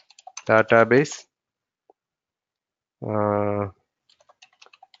database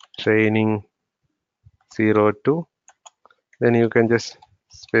training 02. Then you can just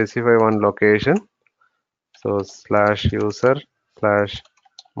specify one location. So /user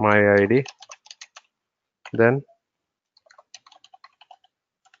 /my ID. Then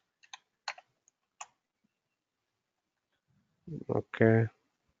okay,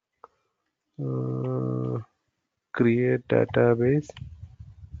 create database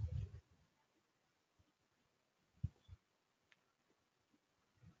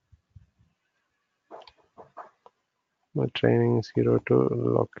My training 0 to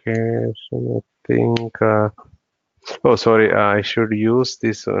location. I think. Oh, sorry. I should use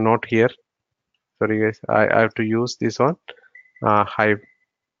this. Not here. Sorry, guys. I have to use this one. Hive.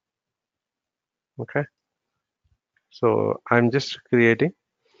 Okay. So I'm just creating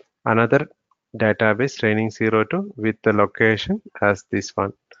another database training 0 to with the location as this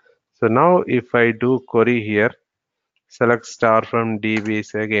one. So now if I do query here, select star from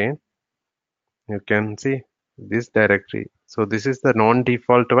DBs again, you can see this directory. So this is the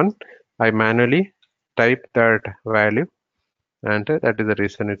non-default one. I manually type that value, and that is the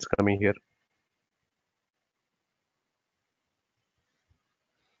reason it's coming here.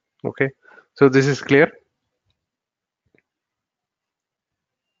 Okay, so this is clear.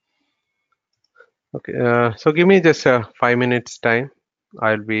 Okay, so give me just 5 minutes time.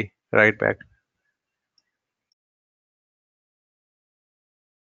 I'll be right back.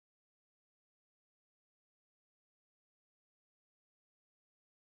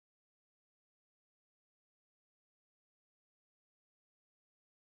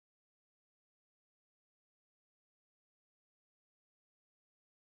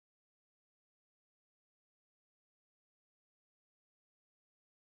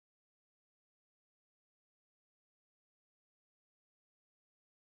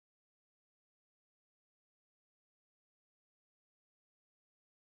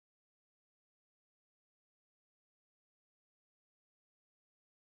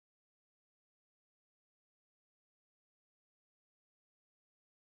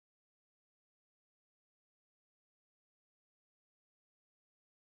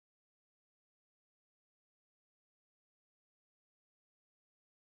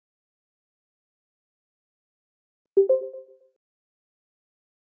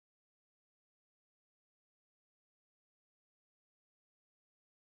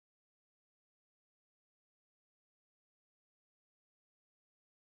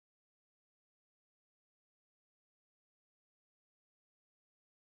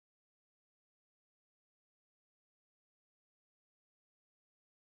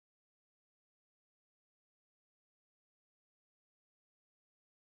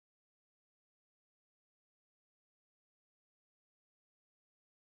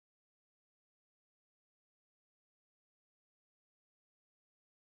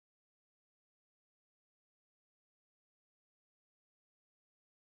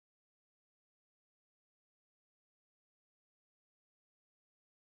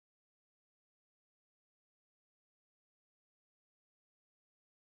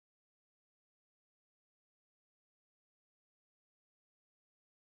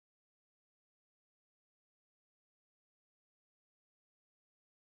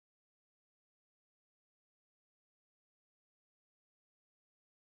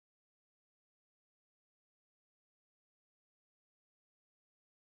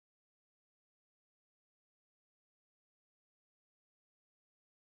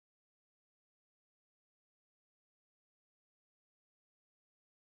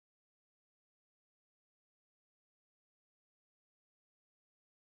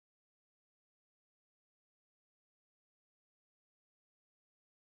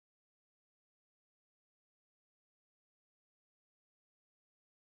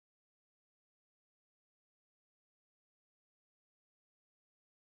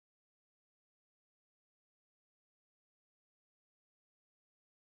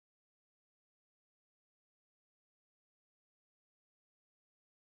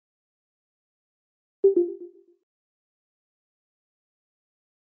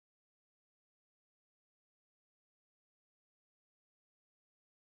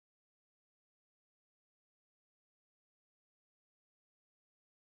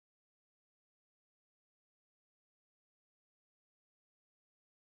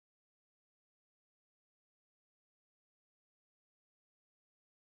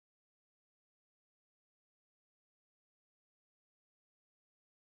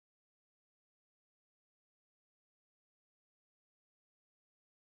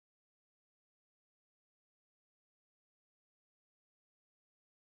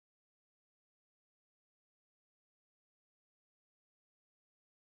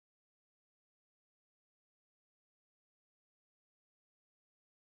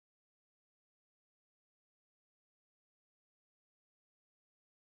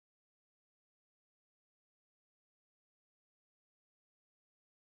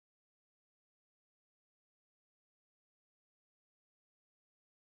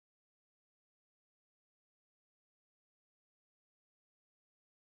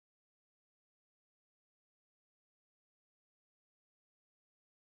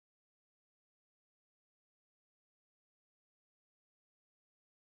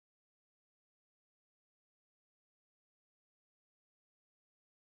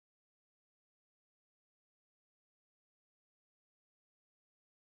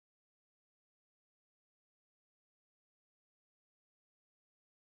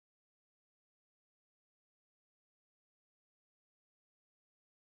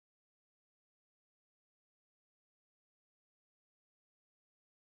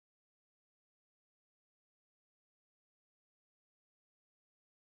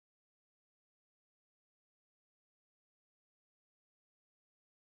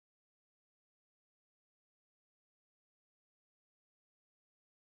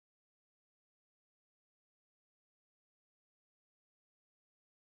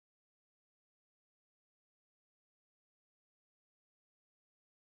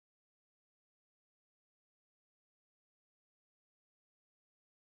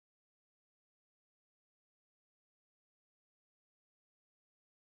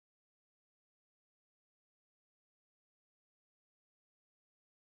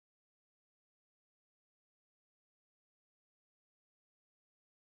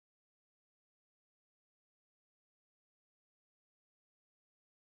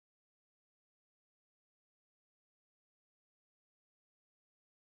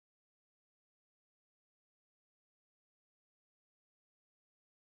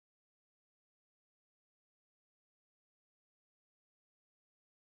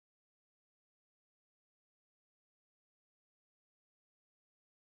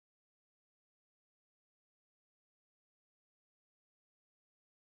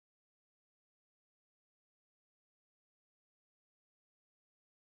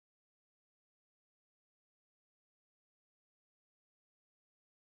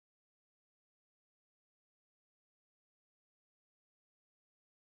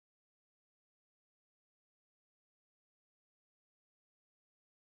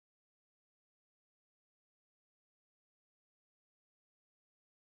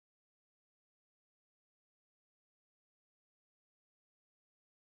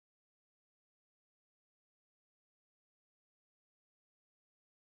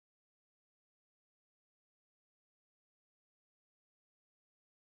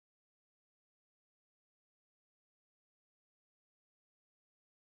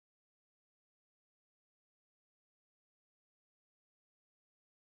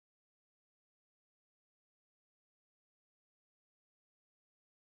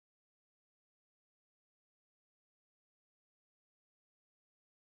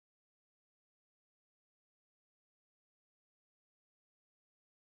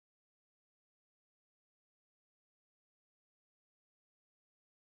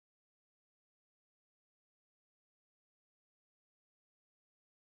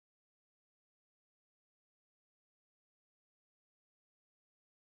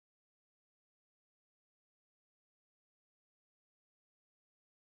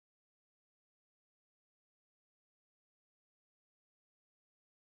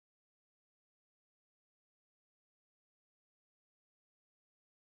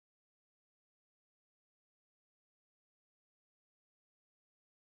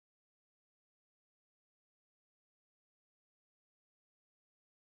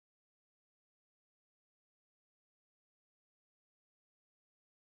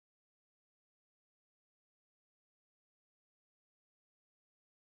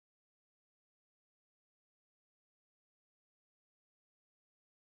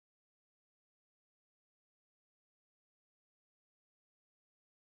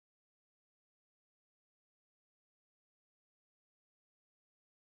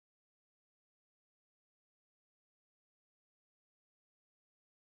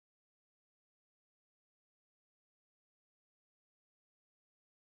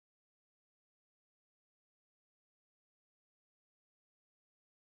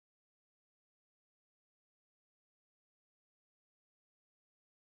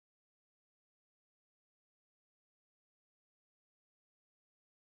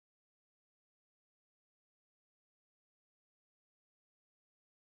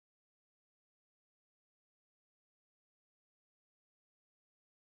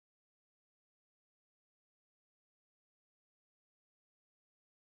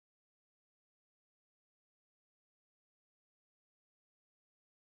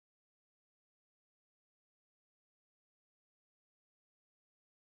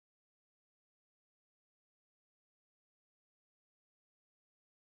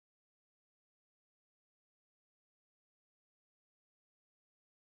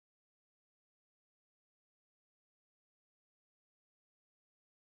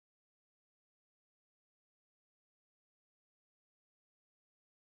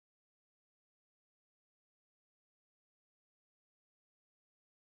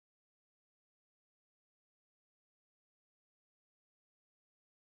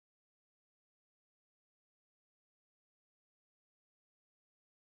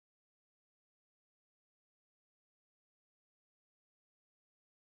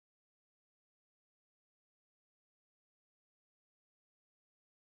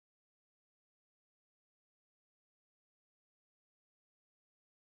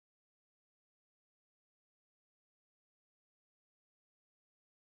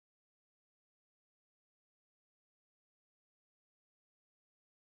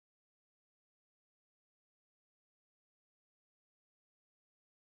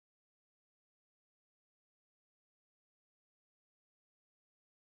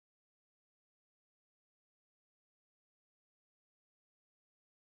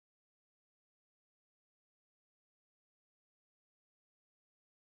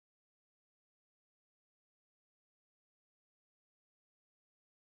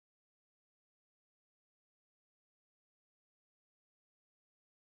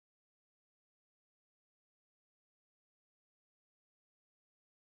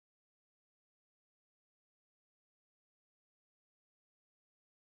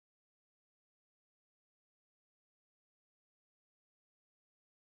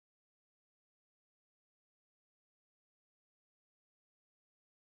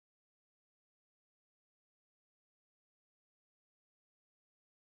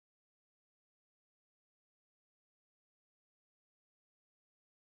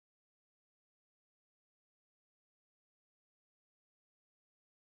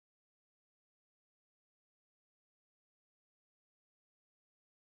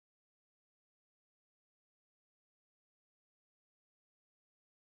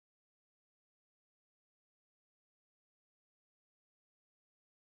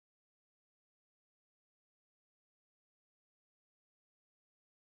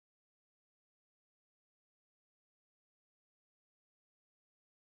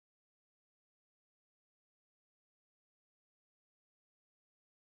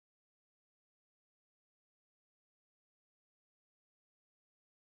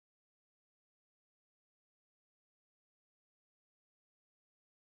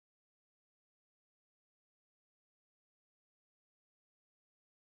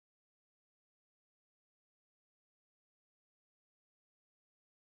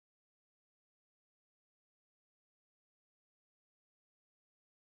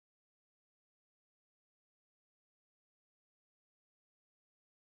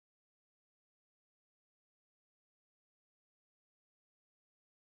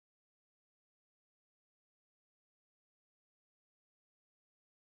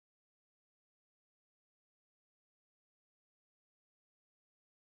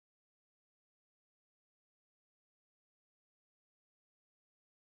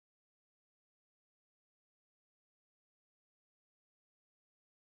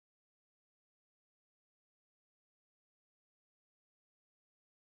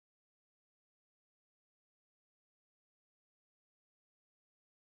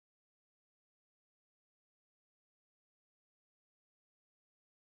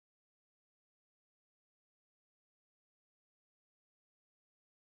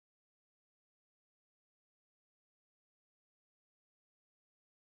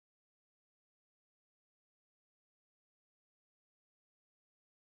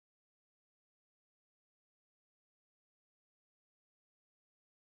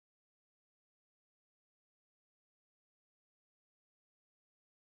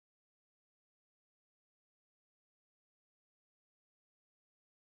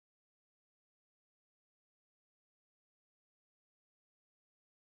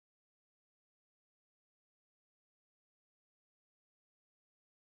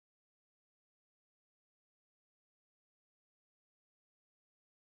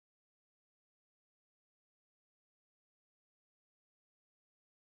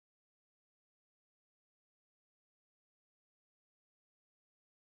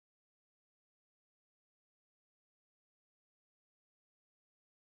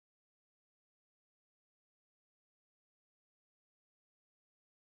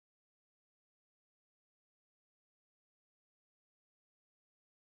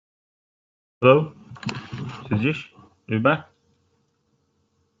 Hello, Sajesh, you back?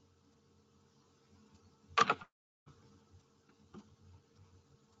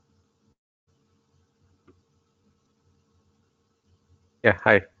 Yeah,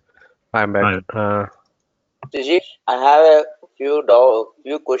 hi. I'm back. Hi. Sajesh, I have a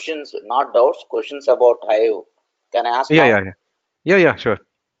few questions, not doubts, questions about Hive. Can I ask now? Yeah, sure.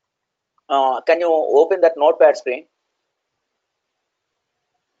 Can you open that notepad screen?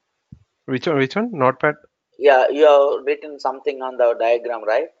 Which one? Notepad? Yeah, you have written something on the diagram,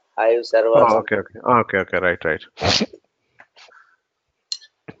 right? Hive server Oh, something. okay. Right.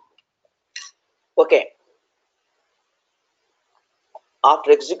 Okay.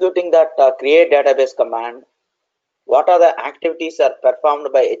 After executing that create database command, what are the activities are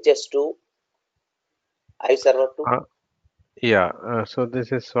performed by HS2, Hive server 2? Yeah. So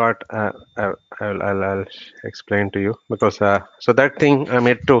this is what I'll explain to you because so that thing I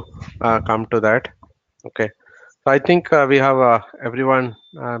made to come to that. Okay. So I think we have everyone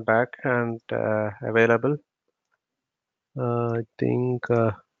back and available. I think.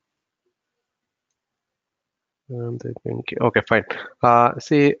 Okay, fine.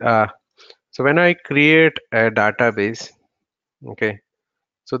 See, so when I create a database, okay,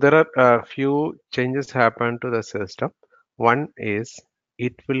 so there are a few changes happen to the system. One is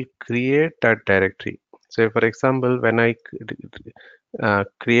it will create a directory. So, for example, when I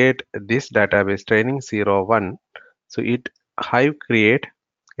create this database training01, so it Hive create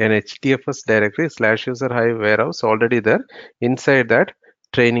an HDFS directory /user Hive warehouse already there inside that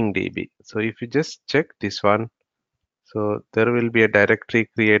training DB. So if you just check this one, so there will be a directory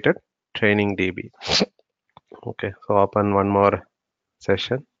created training DB. Okay, so open one more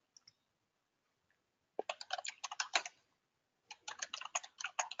session.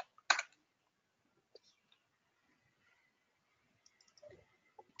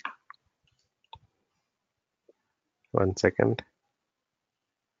 One second.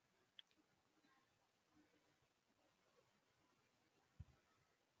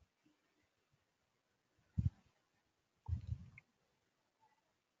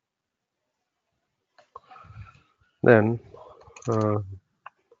 Then, so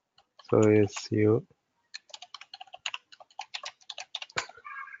is you.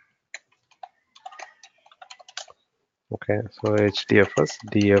 Okay, so HDFS,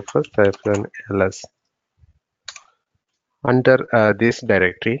 DFS, -ls. Under this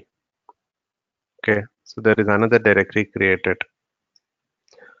directory, okay, so there is another directory created.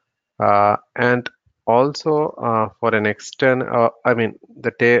 And also for an external, I mean,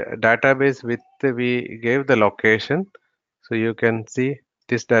 the database with we gave the location, so you can see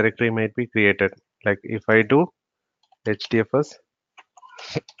this directory might be created. Like if I do HDFS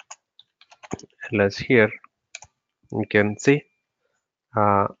ls here, you can see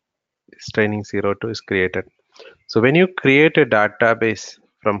this training02 is created. So when you create a database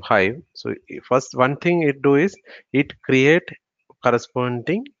from Hive, so first one thing it do is it create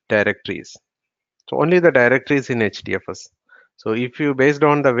corresponding directories. So only the directories in HDFS. So if you based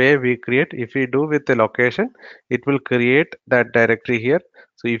on the way we create, if we do with the location, it will create that directory here.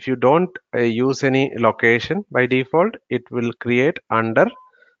 So if you don't use any location by default, it will create under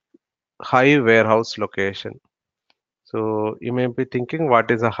Hive warehouse location. So you may be thinking, what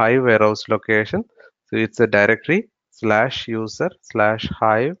is a Hive warehouse location? So it's a directory /user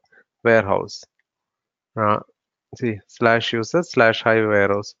 /Hive warehouse. See /user /Hive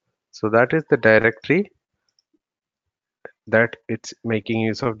warehouse. So that is the directory that it's making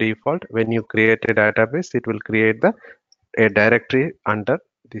use of default. When you create a database, it will create a directory under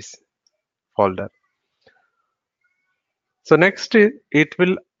this folder. So next it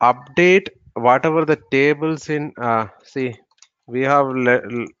will update whatever the tables in see, we have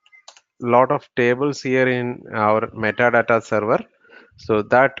lot of tables here in our metadata server, so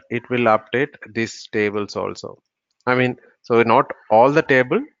that it will update these tables also. I mean, so not all the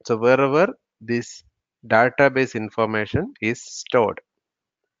table, so wherever this database information is stored.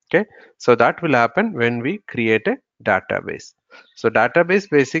 Okay, so that will happen when we create a database. So database,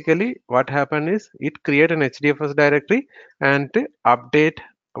 basically what happen is it create an HDFS directory and update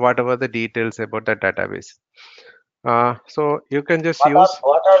whatever the details about the database. So you can just use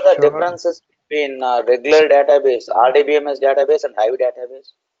What are the sure. differences between regular database, RDBMS database, and Hive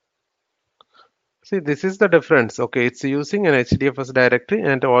database? See, this is the difference. Okay, it's using an HDFS directory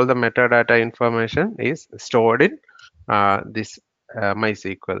and all the metadata information is stored in this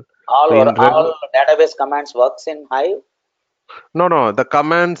MySQL. So in All database commands works in Hive. No, the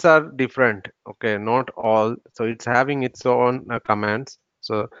commands are different. Okay, not all. So it's having its own commands.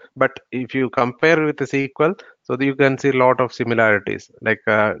 So, but if you compare with the SQL, so So you can see a lot of similarities, like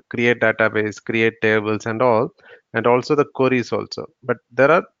create database, create tables and all, and also the queries also. But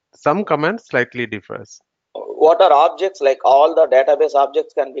there are some commands slightly differs. What are objects? Like all the database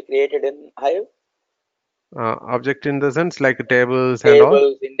objects can be created in Hive? Object in the sense like tables and all.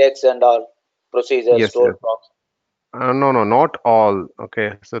 Tables, index and all, procedures, Yes, store yes. procs. No, no, not all.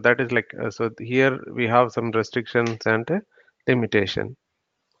 Okay, so that is like so here we have some restrictions and limitation.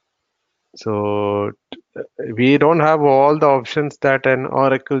 So we don't have all the options that an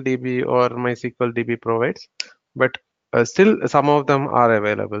Oracle DB or MySQL DB provides, but still some of them are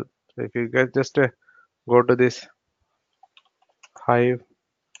available. So if you guys just go to this Hive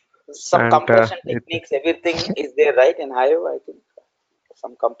Some and compression it techniques, everything is there, right, in Hive, I think.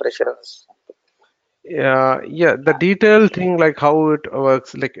 Some compressions. yeah, the detailed thing like how it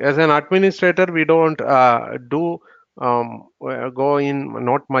works, like as an administrator we don't do go in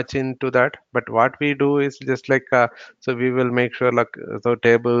not much into that, but what we do is just like so we will make sure like so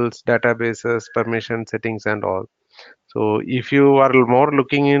tables, databases, permission settings and all. So if you are more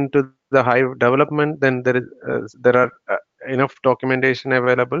looking into the Hive development, then there are enough documentation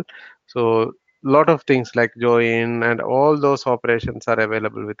available. So lot of things like join and all those operations are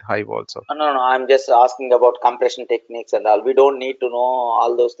available with Hive also. No, no, I'm just asking about compression techniques and all. We don't need to know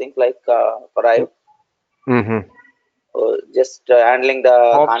all those things like for Hive. Mm-hmm. Just handling the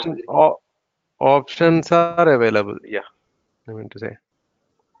Option, configuration. options are available. Yeah, I mean to say.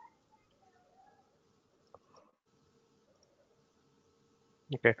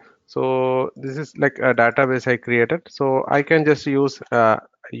 Okay, so this is like a database I created. So I can just use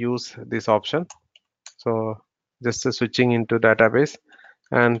this option. So just switching into database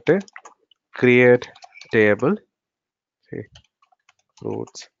and create table. Okay,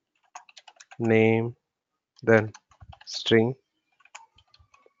 roots, name, then string,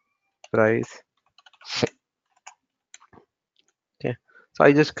 price. Okay, so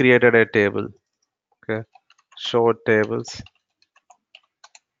I just created a table. Okay, show tables,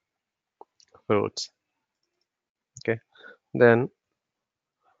 roots. Okay, then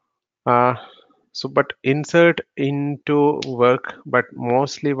uh, so but insert into work, but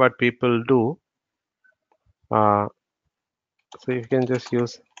mostly what people do, uh, so you can just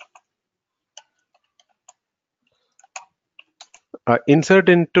use insert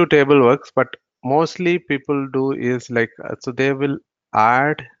into table works, but mostly people do is like so they will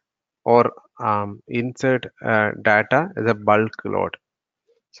add or insert data as a bulk load.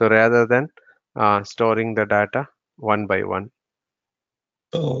 So rather than storing the data one by one.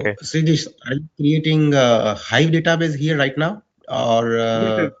 So, Okay. Srijish, are you creating a Hive database here right now? Or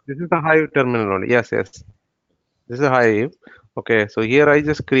Yes, yes. This is the Hive terminal only. Yes, yes. This is a Hive. Okay. So here I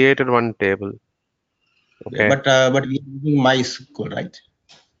just created one table. Okay. but we are using MySQL, right?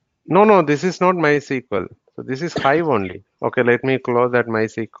 No, no, this is not MySQL. So this is Hive only. Okay, let me close that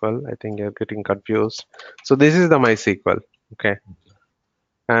MySQL. I think you're getting confused. So this is the MySQL. Okay.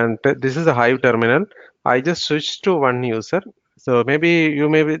 And this is a Hive terminal. I just switched to one user. So maybe you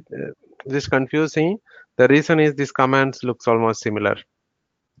may be this confusing. The reason is this commands looks almost similar.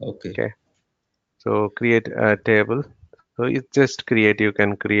 Okay. Okay. So create a table. So it's just create. You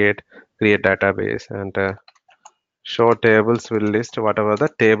can create database and show tables will list whatever the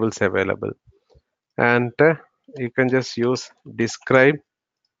tables available. And you can just use describe.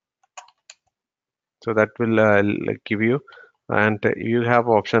 So that will give you, and you have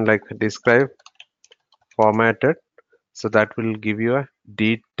option like describe formatted. So that will give you a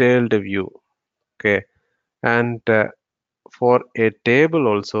detailed view. Okay. And for a table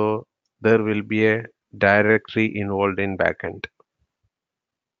also, there will be a directory involved in backend.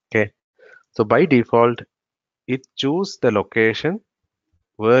 Okay. So by default, it choose the location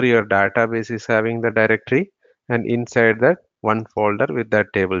where your database is having the directory and inside that one folder with that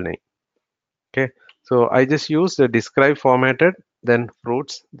table name. Okay. So I just use the describe formatted, then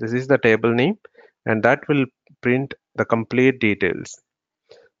fruits. This is the table name, and that will print the complete details.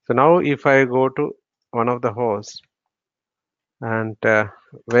 So now if I go to one of the hosts and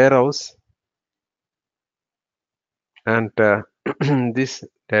warehouse and this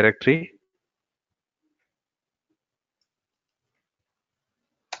directory,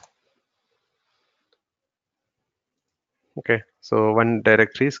 okay, so one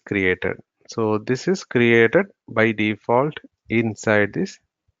directory is created. So this is created by default inside this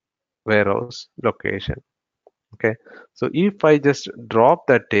warehouse location. Okay, so if I just drop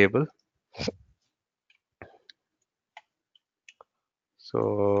that table,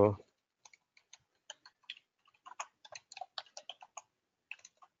 so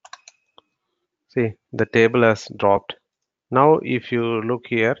see the table has dropped. Now if you look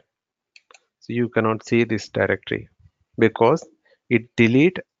here, So you cannot see this directory because it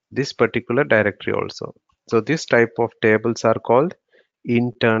delete this particular directory also. So this type of tables are called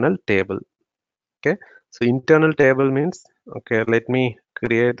internal table. Okay, so internal table means, okay, let me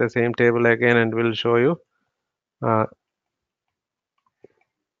create the same table again and we'll show you.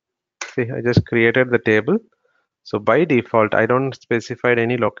 See, I just created the table. So by default, I don't specify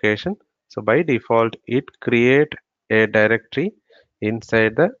any location. So by default, it create a directory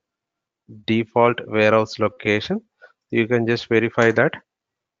inside the default warehouse location. You can just verify that.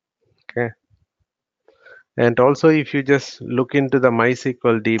 Okay. And also, if you just look into the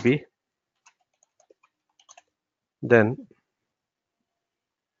MySQL DB, then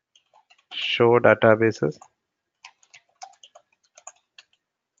show databases,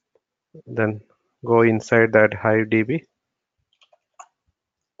 then go inside that Hive DB,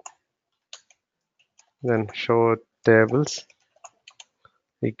 then show tables.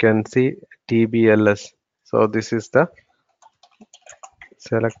 You can see TBLS. So this is the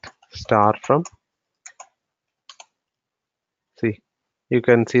select star from. See, you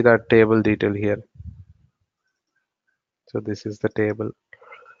can see that table detail here. So this is the table.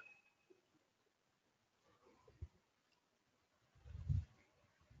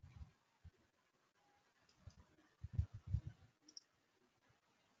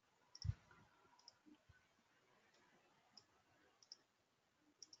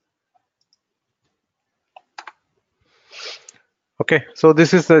 Okay, so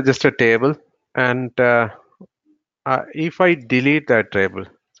this is just a table, and if I delete that table,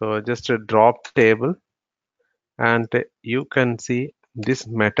 so just a drop table, and you can see this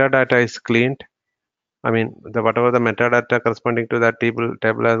metadata is cleaned. I mean, whatever the metadata corresponding to that table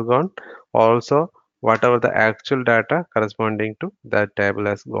has gone. Also, whatever the actual data corresponding to that table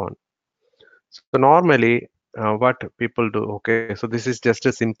has gone. So normally, what people do, okay, so this is just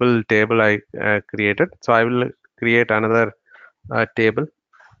a simple table I created. So I will create another table.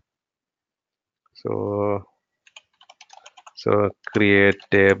 So create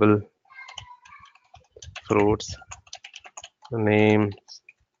table fruits name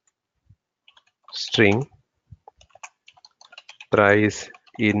string price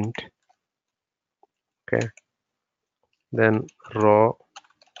int. Okay, then row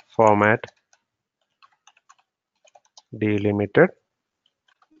format delimited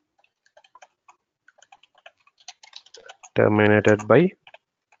terminated by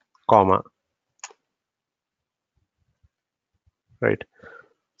comma. Right,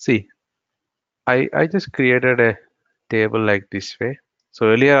 see, I just created a table like this way. So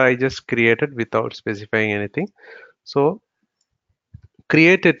earlier I just created without specifying anything. So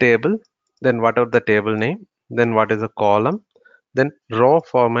create a table, then whatever the table name, then what is a column, then row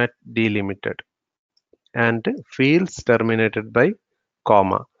format delimited, and fields terminated by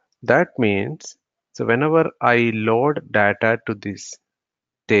comma. That means, so whenever I load data to this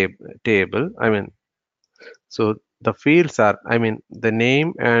table, I mean, so the fields are, I mean, the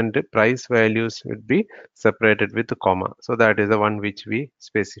name and price values would be separated with the comma. So that is the one which we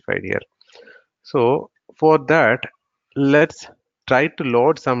specified here. So for that, let's try to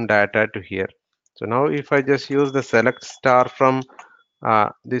load some data to here. So now if I just use the select star from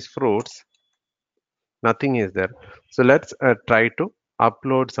these fruits, nothing is there. So let's try to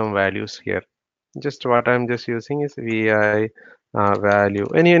upload some values here. Just what I'm just using is vi value,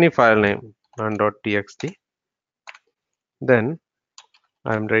 any file name, none.txt. Then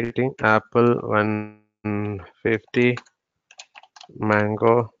I'm writing apple 150,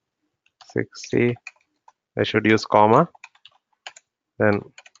 mango 60. I should use comma. Then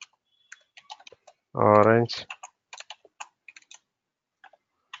orange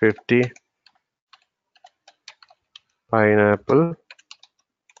 50, pineapple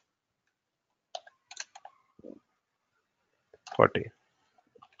 40.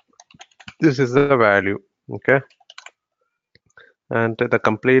 This is the value. Okay, and the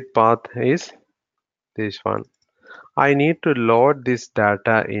complete path is this one. I need to load this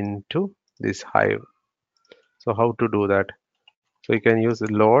data into this Hive. So how to do that? So you can use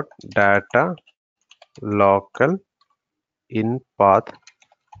load data local in path,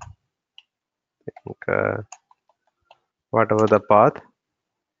 okay, whatever the path,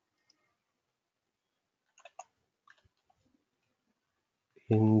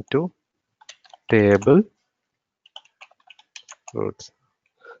 into table fruits.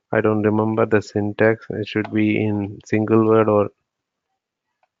 I don't remember the syntax. It should be in single word, or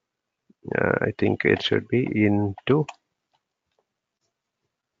I think it should be into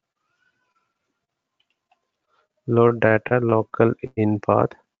load data local in path.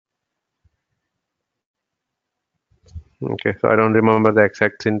 Okay, so I don't remember the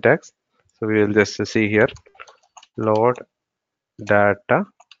exact syntax. So we will just see here load data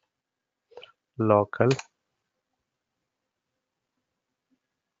local.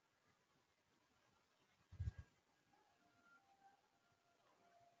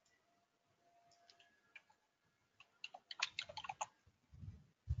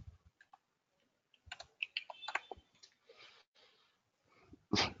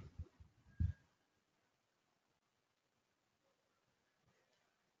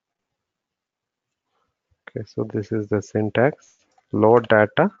 Okay, so this is the syntax. Load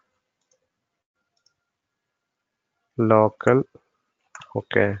data local.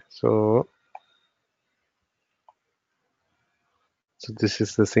 Okay, so this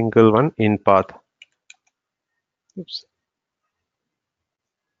is the single one in path. Oops.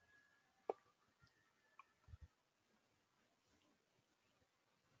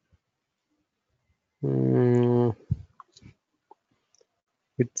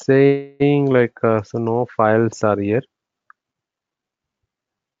 It's saying like so no files are here.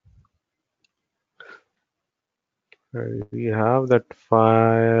 We have that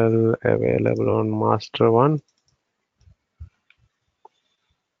file available on master one.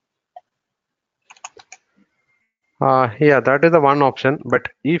 Yeah, that is the one option. But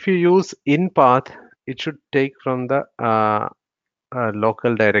if you use in path, it should take from the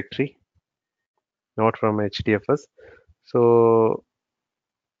local directory, not from HDFS. So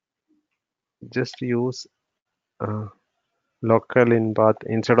just use local in path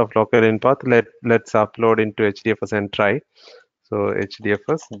instead of local in path. Let's upload into HDFS and try. So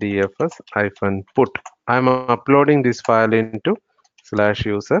HDFS DFS -put. I'm uploading this file into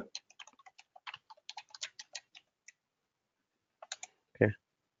 /user. Okay,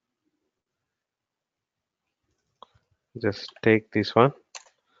 just take this one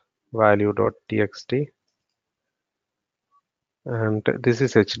value.txt, and this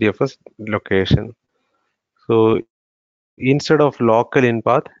is HDFS location. So instead of local in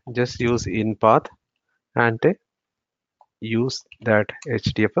path, just use in path and use that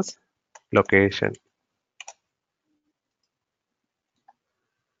HDFS location.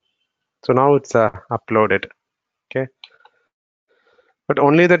 So now it's uploaded. Okay, but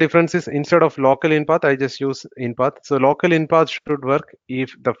only the difference is instead of local in path, I just use in path. So local in path should work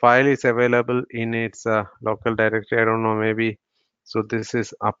if the file is available in its local directory. I don't know, maybe. So this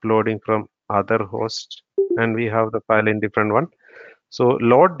is uploading from other host, and we have the file in different one. So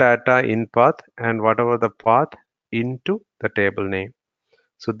load data in path and whatever the path into the table name.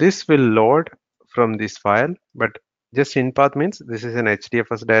 So this will load from this file, but just in path means this is an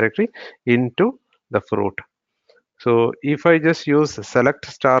HDFS directory into the fruit. So if I just use select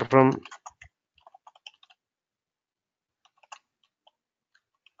star from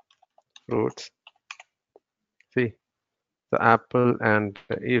fruits, see the apple, and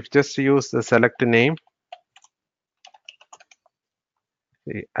if just use the select name,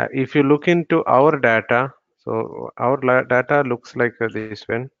 see, if you look into our data, so our data looks like this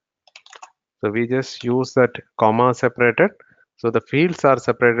one. So we just use that comma separated. So the fields are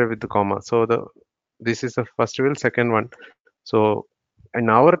separated with the comma. So this is the first field, second one. So in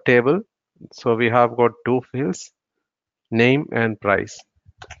our table, so we have got two fields, name and price.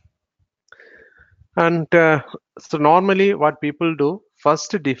 And so normally what people do,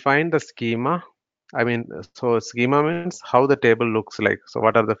 first define the schema. I mean, so schema means how the table looks like. So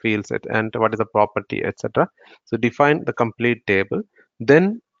what are the fields and what is the property, etc. So define the complete table,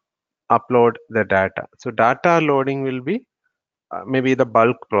 then upload the data. So data loading will be maybe the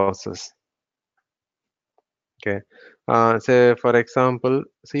bulk process. Okay. Say for example,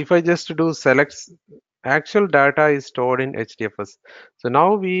 so if I just do selects, actual data is stored in HDFS. So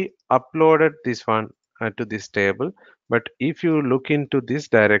now we uploaded this one to this table. But if you look into this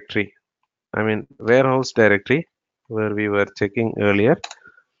directory, I mean warehouse directory where we were checking earlier,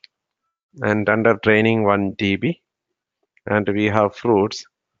 and under training 1 DB, and we have fruits.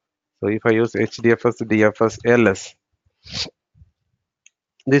 So if I use HDFS DFS LS,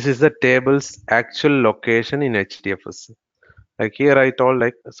 this is the table's actual location in HDFS. Like here I told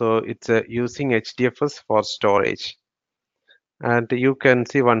like, so it's using HDFS for storage, and you can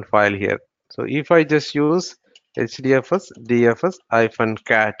see one file here. So if I just use HDFS DFS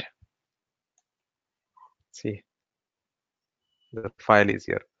 -cat, see the file is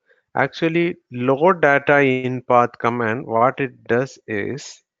here. Actually load data in path command, what it does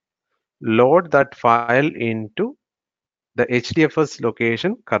is load that file into the HDFS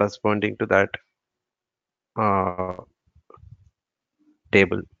location corresponding to that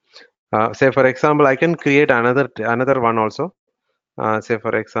table. Say for example, I can create another one also. Say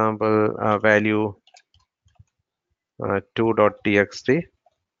for example, value 2.txt.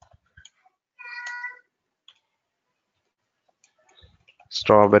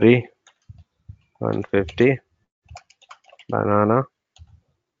 strawberry 150, banana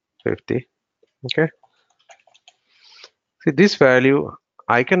 50. Okay. See this value,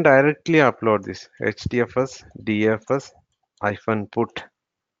 I can directly upload this hdfs dfs -put.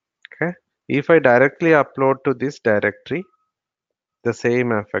 Okay. If I directly upload to this directory, the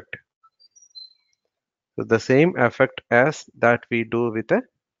same effect. So the same effect as that we do with a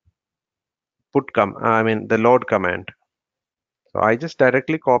the load command. So I just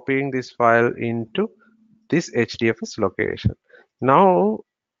directly copying this file into this HDFS location. Now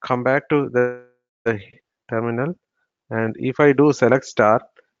come back to the terminal, and if I do select star,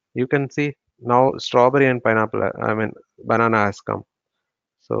 you can see now strawberry and pineapple, banana has come.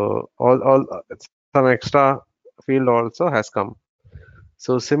 So all some extra field also has come.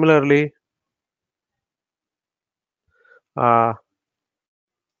 So similarly, uh,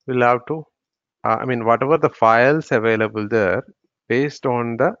 we'll have to, whatever the files available there, based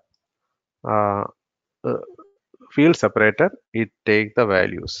on the uh, uh, field separator, it take the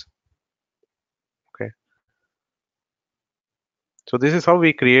values. Okay. So this is how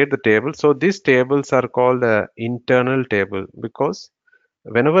we create the table. So these tables are called internal table because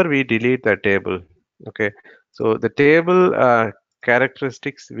whenever we delete the table, okay, so the table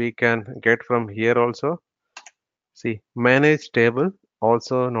characteristics we can get from here also. See, manage table,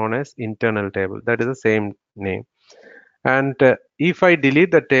 also known as internal table. That is the same name. And if I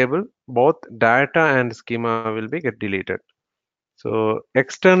delete the table, both data and schema will be get deleted. So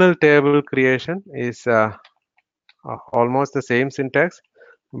external table creation is almost the same syntax,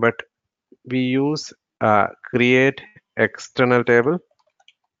 but we use create external table,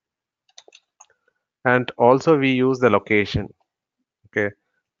 and also we use the location. Okay,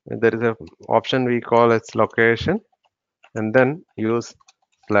 there is a option we call its location, and then use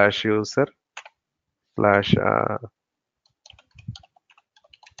 /user/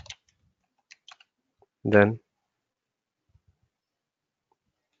 then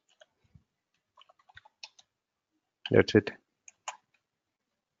that's it.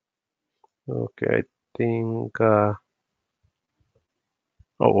 Okay, I think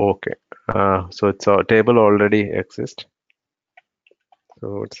okay, so it's a table already exists,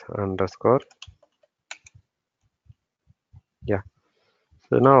 so it's underscore. Yeah,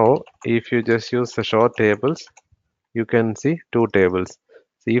 so now if you just use the short tables, you can see two tables.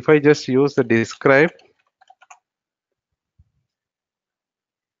 See, if I just use the describe,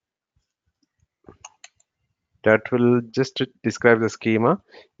 that will just describe the schema.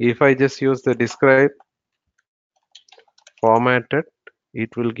 If I just use the describe formatted,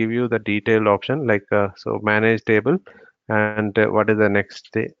 it will give you the detailed option like so manage table, and what is the next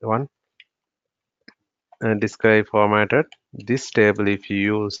one, describe formatted. This table if you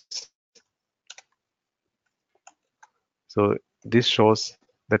use, so this shows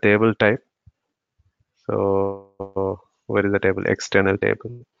the table type. So where is the table? External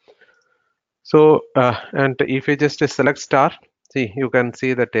table. So and if you just select star, see, you can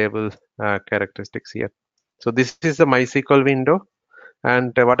see the table characteristics here. So this is the MySQL window,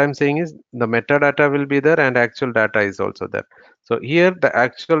 and what I'm saying is the metadata will be there and actual data is also there. So here the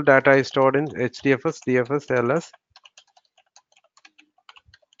actual data is stored in HDFS, DFS, LS.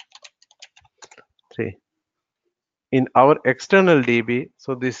 See, in our external DB,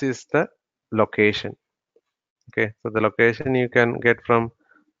 so this is the location. Okay, so the location you can get from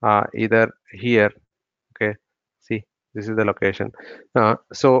either here. Okay, see, this is the location.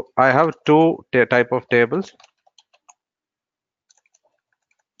 So I have two type of tables.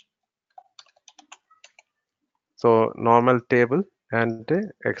 So normal table and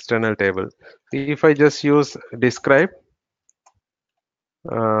external table. If I just use describe,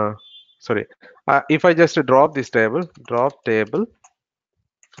 sorry, if I just drop this table, drop table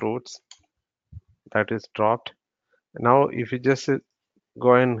fruits, that is dropped. Now if you just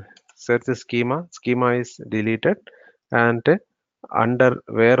go and search the schema is deleted, and under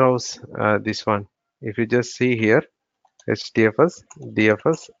warehouse this one, if you just see here HDFS,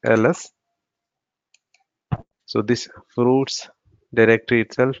 DFS, LS, so this fruits directory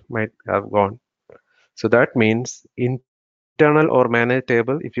itself might have gone. So that means internal or manage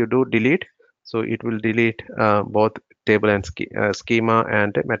table, if you do delete, so it will delete both table and schema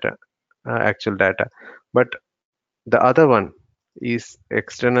and meta actual data. But the other one is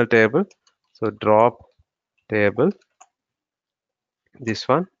external table, so drop table, this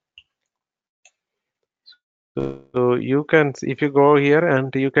one. So you can, if you go here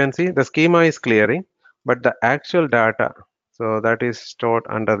and you can see the schema is clearing, but the actual data, so that is stored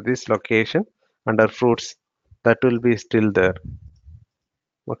under this location under fruits, that will be still there.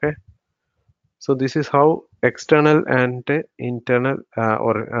 Okay, So this is how external and internal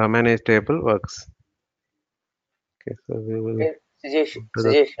or managed table works. Okay, so we will Okay, to the suggestion.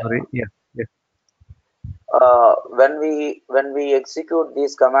 summary. Yeah, yeah. When we execute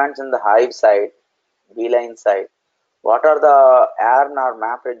these commands in the Hive side, beeline side, what are the ARN or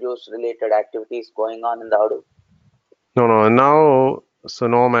MapReduce related activities going on in the Hadoop? No, now so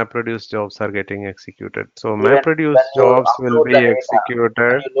no MapReduce jobs are getting executed. So Even when MapReduce you jobs will upload the be data, when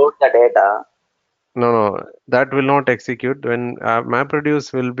executed. you load the data, No, that will not execute. When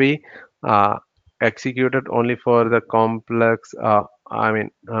MapReduce will be uh, executed only for the complex.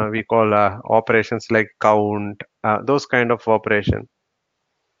 We call operations like count, those kind of operation.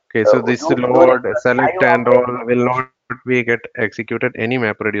 Okay, so this during load, the select, Hive and all operation, will not be get executed any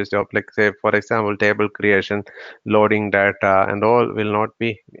MapReduce job. Like say, for example, table creation, loading data, and all will not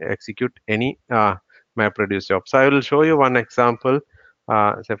be execute any MapReduce job. So I will show you one example.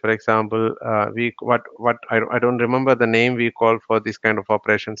 Say for example, we what I don't remember the name we call for this kind of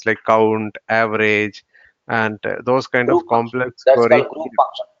operations like count, average, and those kind of group function. complex That's query. called group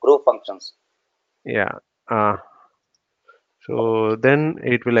function. Group functions. Yeah. So then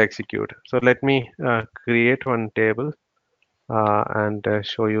it will execute. So let me create one table and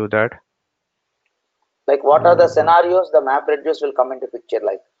show you that. Like what are the Uh, scenarios the MapReduce will come into picture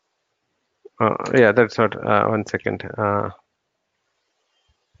like? yeah, that's what. 1 second.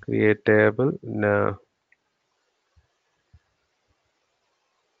 Create table. No,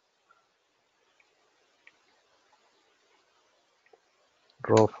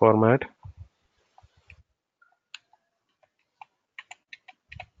 raw format.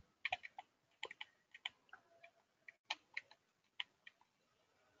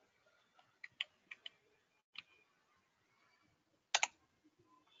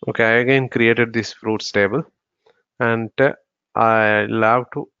 Okay, I again created this fruits table, and I'll have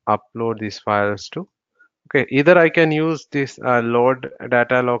to upload these files to. Okay, either I can use this load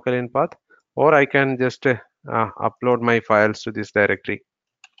data local in path, or I can just upload my files to this directory.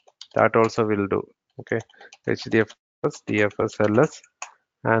 That also will do. Okay, hdfs dfs ls,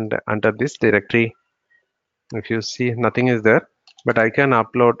 and under this directory, if you see, nothing is there, but I can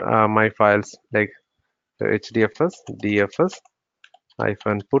upload my files like hdfs dfs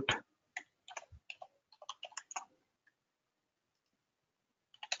hyphen put.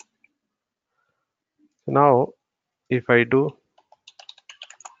 Now if I do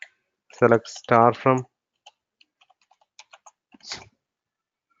select star from,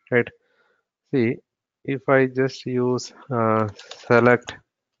 right, see, if I just use select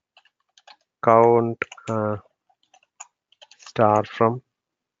count star from,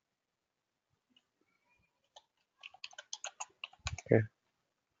 okay,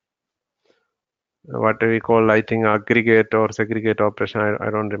 what do we call, I think aggregate or segregate operation. I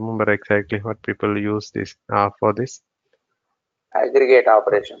don't remember exactly what people use this for this. Aggregate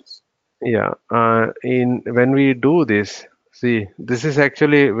operations. Yeah, in when we do this, see, this is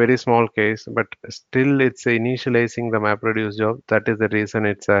actually a very small case, but still it's initializing the MapReduce job. That is the reason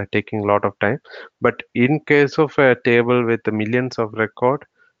it's taking a lot of time. But in case of a table with millions of record,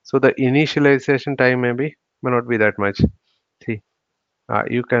 so the initialization time may not be that much. See,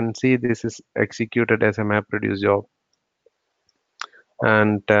 you can see this is executed as a MapReduce job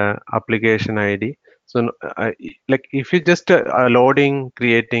and application ID. So like if you just loading,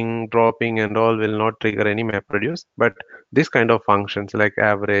 creating, dropping and all will not trigger any MapReduce, but this kind of functions like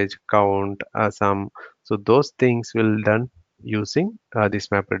average, count, sum, so those things will done using this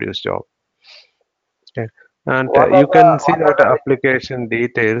MapReduce job. Okay. And you can see What are that the application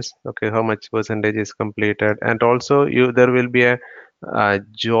details, okay, how much percentage is completed, and also you there will be a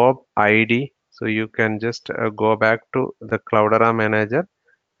job ID. So you can just go back to the Cloudera manager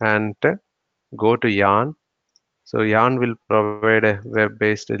and go to Yarn. So Yarn will provide a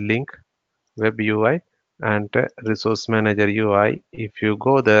web-based link, web UI, and resource manager UI. If you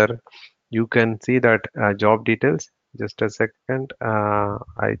go there, you can see that job details. Just a second.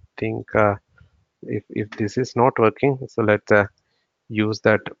 I think if this is not working, so let's use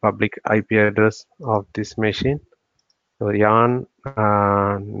that public IP address of this machine. So Yarn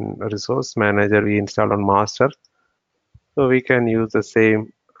resource manager we install on master. So we can use the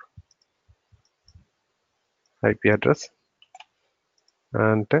same IP address,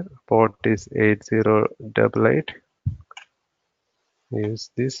 and port is 8088. Use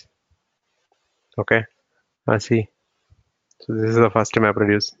this. Okay, I see. So this is the first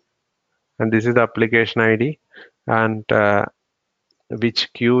MapReduce, and this is the application ID, and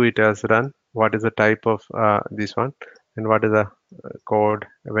which queue it has run, what is the type of this one, and what is the code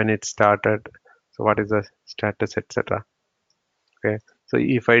when it started, so what is the status, etc. Okay, So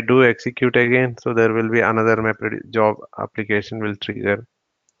if I do execute again, so there will be another job application will trigger.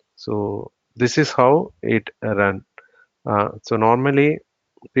 So this is how it run. So normally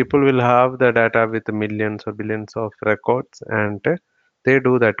people will have the data with millions or billions of records, and they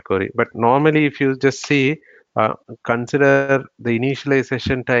do that query. But normally if you just see, consider the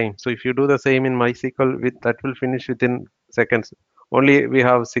initialization time. So if you do the same in MySQL, with that will finish within seconds. Only we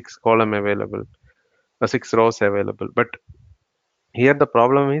have 6 column available, 6 rows available. But here the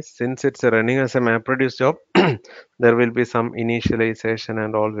problem is, since it's running as a MapReduce job, there will be some initialization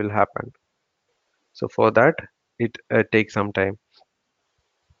and all will happen. So for that, it takes some time.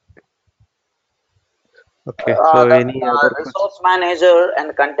 Okay, so The any other questions? resource manager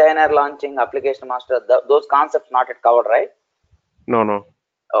and container launching application master, those concepts not yet covered, right? No, no.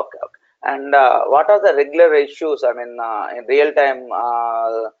 Okay, okay. And what are the regular issues? I mean, in real time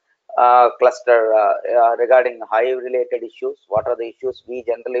cluster regarding Hive related issues, what are the issues we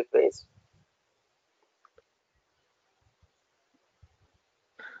generally face?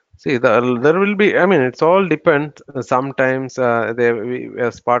 See, there will be, I mean, it's all depends. Sometimes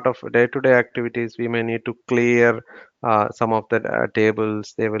as part of day-to-day activities, we may need to clear some of the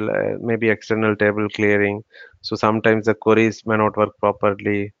tables. They will maybe external table clearing. So sometimes the queries may not work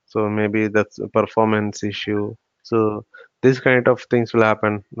properly. So maybe that's a performance issue. So this kind of things will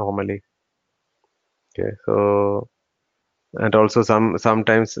happen normally. Okay, so and also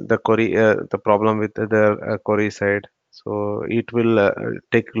sometimes the query the problem with the query side, so it will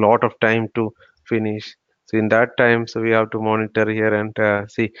take a lot of time to finish. So in that time, so we have to monitor here and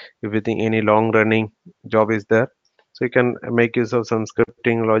see if anything, any long running job is there, so you can make use of some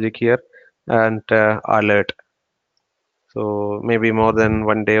scripting logic here and alert. So maybe more than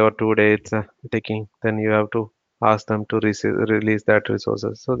 1 day or 2 days taking, then you have to ask them to release that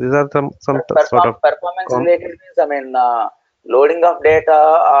resources. So these are some sort of Performance related means, I mean, loading of data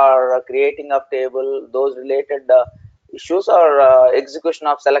or creating of table, those related issues, or execution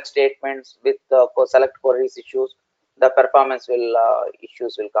of select statements with select queries issues, the performance will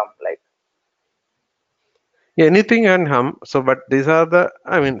issues will come, like. anything and hum. So, but these are the,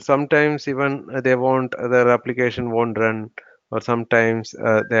 I mean, sometimes even they won't, their application won't run, or sometimes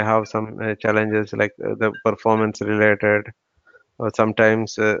they have some challenges like the performance related, or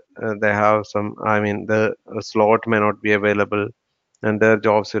sometimes they have some, I mean, the slot may not be available and their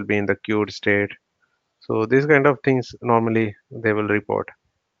jobs will be in the queued state. So, these kind of things normally they will report.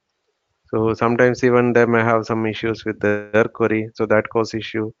 So, sometimes even they may have some issues with their query, so that cause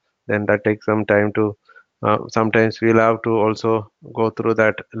issue. Then that takes some time to sometimes we'll have to also go through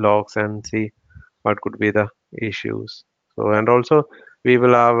that logs and see what could be the issues. So and also we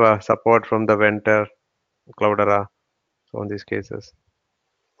will have support from the vendor Cloudera. So in these cases.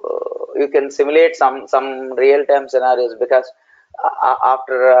 You can simulate some real time scenarios, because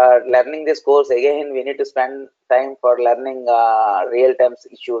after learning this course again, we need to spend time for learning real time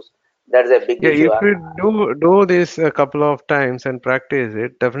issues. That's a big Yeah, issue. if we do this a couple of times and practice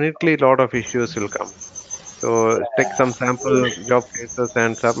it, definitely a lot of issues will come. So take some sample job cases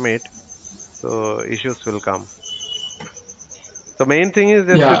and submit. So issues will come. So main thing is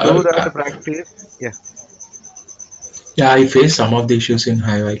just to Yeah, do that practice. Yeah. yeah, I face some of the issues in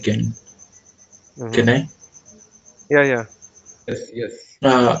Hive. Mm-hmm. Can I? Yeah, yeah. Yes, yes.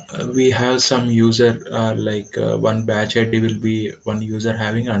 We have some user one batch ID will be one user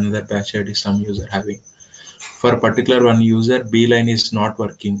having, another batch ID some user having. For a particular one user, beeline is not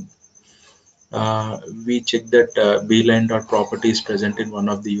working. We check that beeline.property is present in one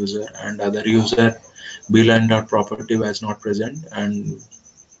of the user, and other user beeline.property was not present, and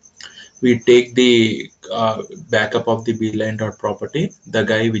we take the backup of the beeline.property, the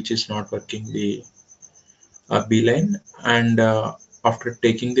guy which is not working the beeline, and after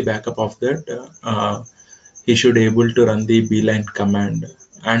taking the backup of that, he should able to run the beeline command,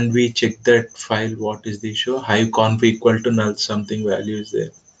 and we check that file what is the issue. Hive conf equal to null, something value is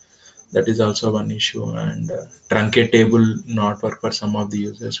there. That is also one issue, and truncate table not work for some of the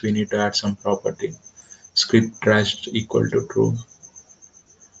users. We need to add some property. Script trash equal to true,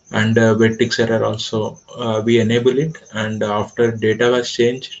 and vertex error also we enable it, and after data was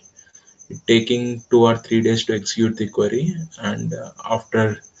changed, it taking 2 or 3 days to execute the query, and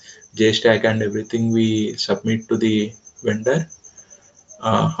after JStack and everything we submit to the vendor.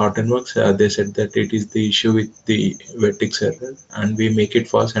 Hortonworks, they said that it is the issue with the vertex error, and we make it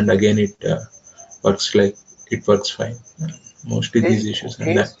fast, and again it it works fine. Mostly these issues,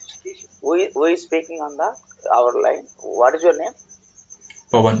 and that Who is speaking on that our line? What is your name?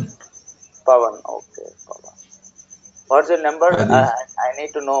 Pawan, Pavan. Okay, Pavan. What's your number? this I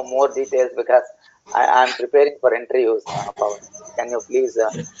need to know more details, because I'm preparing for interviews, Pavan. Can you please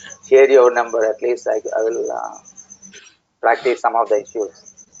share your number? At least I will practice some of the issues.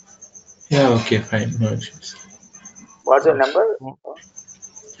 Yeah, okay, fine, no issues. What's your number?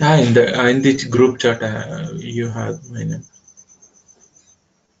 Yeah, in this group chat, you have my number.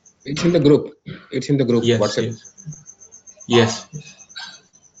 It's in the group. It's in the group. Yes, WhatsApp. yes.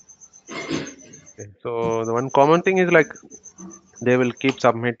 Okay. So the one common thing is like they will keep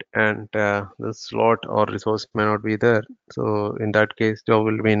submit and the slot or resource may not be there. So in that case, job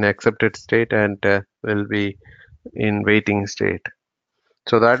will be in accepted state and will be in waiting state.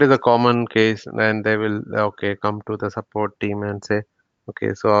 So that is a common case. Then they will okay come to the support team and say,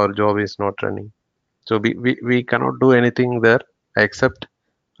 okay, so our job is not running. So we cannot do anything there except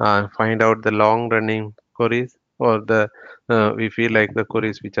find out the long running queries or the we feel like the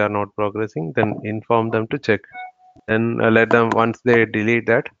queries which are not progressing, then inform them to check. Then let them once they delete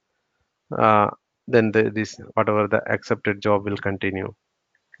that, uh, then this whatever the accepted job will continue.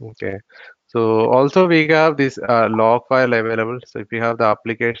 Okay. So also we have this log file available. So if you have the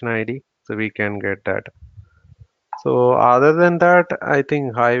application ID, so we can get that. So other than that, I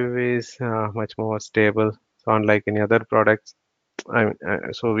think Hive is much more stable. So unlike any other products,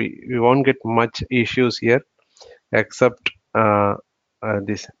 so we won't get much issues here except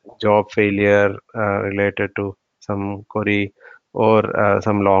this job failure related to some query or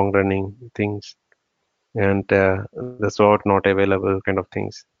some long running things and the slot not available kind of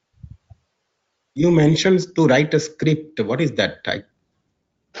things. You mentioned to write a script. What is that type?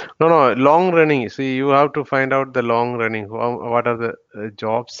 No, long running. See, you have to find out the long running. What are the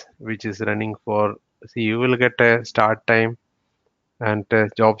jobs which is running for? See, you will get a start time and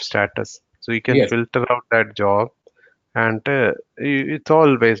job status. So you can Yes. filter out that job, and it's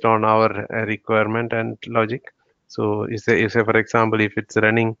all based on our requirement and logic. So, is say for example, if it's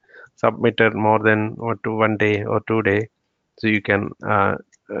running submitted more than or 1 day or 2 day, so you can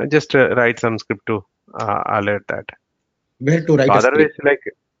just write some script to alert that. Where to write a Otherwise, script? like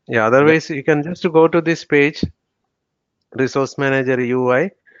yeah, Where, otherwise you can just go to this page, Resource Manager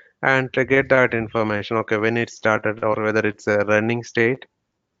UI, and to get that information. Okay, when it started or whether it's a running state.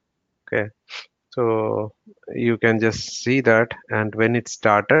 Okay, so you can just see that and when it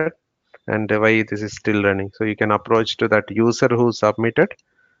started and why this is still running. So you can approach to that user who submitted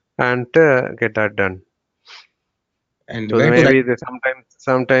and get that done. and So where to write? maybe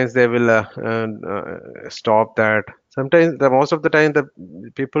sometimes they will stop that. Sometimes the most of the time the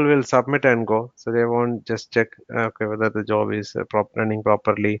people will submit and go, so they won't just check okay whether the job is running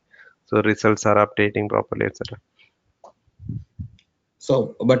properly, so results are updating properly, etc.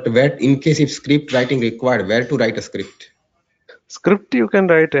 So, but where, in case if script writing required, where to write a script? Script you can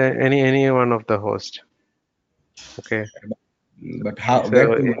write any one of the host. Okay, But how, so where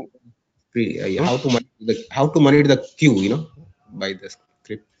to, how to manage the queue, by the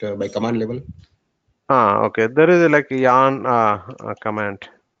script, by command level? okay, there is like a yarn command.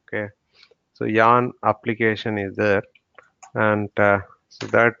 Okay, so yarn application is there, and so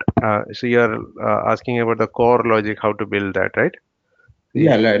that so you're asking about the core logic, how to build that, right?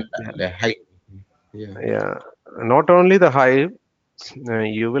 Yeah, See, high. Yeah. yeah, not only the Hive,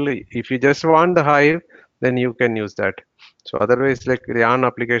 you will if you just want the Hive, then you can use that. So otherwise, like the yarn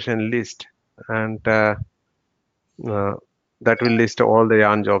application list, and uh, that will list all the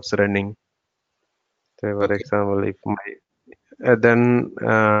yarn jobs running. Say for Okay. example, if my then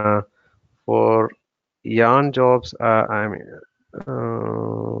for yarn jobs, I mean,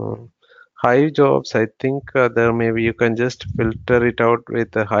 uh, Hive jobs, I think there maybe you can just filter it out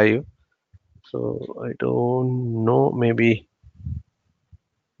with the Hive. So I don't know, maybe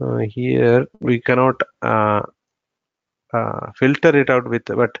here we cannot filter it out with,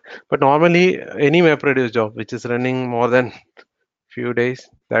 but normally any MapReduce job which is running more than few days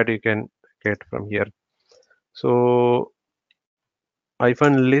that you can get from here. So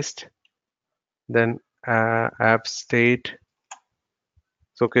hyphen list, then app state.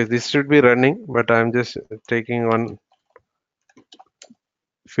 So okay, this should be running, but I'm just taking one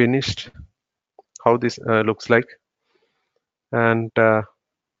finished how this looks like, and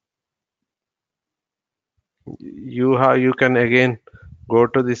you can again go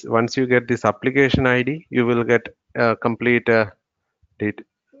to this. Once you get this application ID, you will get a complete det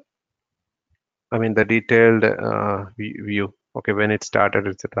I mean the detailed view. Okay, when it started,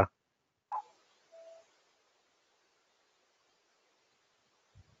 etc.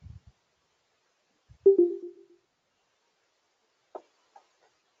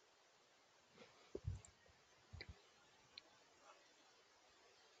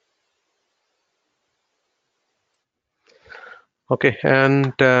 Okay,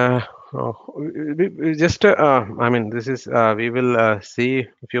 and Oh, we just, I mean, this is, we will see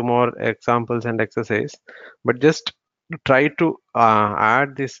a few more examples and exercise, but just try to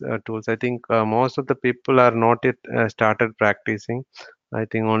add these tools. I think most of the people are not yet started practicing. I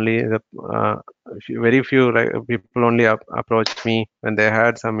think only the very few people only approach me when they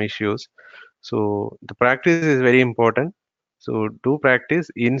had some issues. So the practice is very important. So do practice,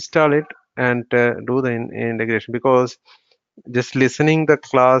 install it, and do the integration, because just listening the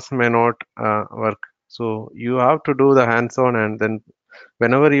class may not work. So you have to do the hands-on, and then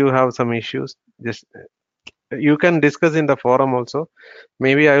whenever you have some issues, just you can discuss in the forum also.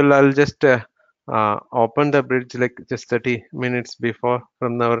 Maybe I'll just open the bridge like just 30 minutes before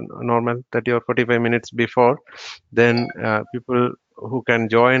from the normal 30 or 45 minutes before. Then people who can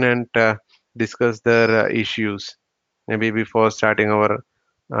join and discuss their issues maybe before starting our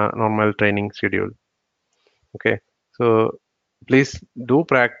normal training schedule. Okay, so please do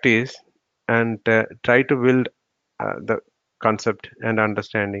practice and try to build the concept and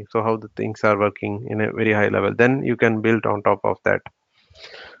understanding. So how the things are working in a very high level. Then you can build on top of that.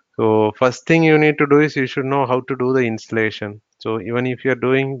 So first thing you need to do is you should know how to do the installation. So even if you're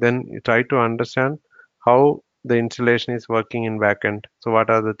doing, then you try to understand how the installation is working in backend. So what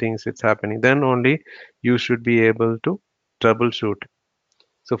are the things it's happening? Then only you should be able to troubleshoot.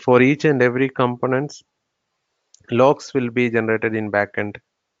 So for each and every components, logs will be generated in backend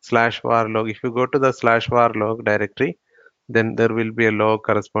 /var log. If you go to the /var log directory, then there will be a log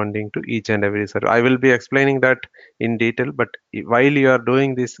corresponding to each and every server. I will be explaining that in detail, but while you are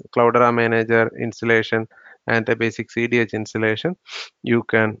doing this Cloudera manager installation and the basic CDH installation, you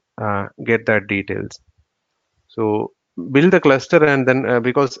can get that details. So build the cluster, and then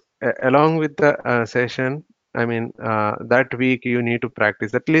because along with the session, I mean, that week you need to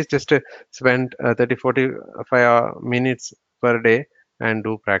practice at least just spend 30 45 minutes per day and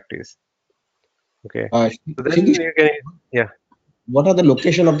do practice. Okay, so then Shigesh, you can, yeah. what are the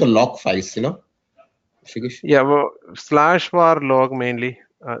location of the log files, Shigesh? Yeah, well, /var log mainly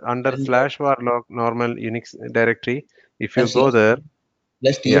under And /var log normal Unix directory. If you and go there,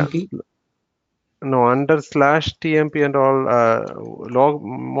 slash yeah, TMP. no, under /tmp and all log.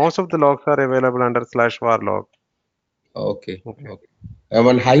 Most of the logs are available under /var log. Okay. Okay, Okay.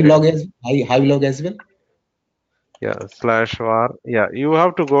 One okay, high log as well. yeah, /var. Yeah, you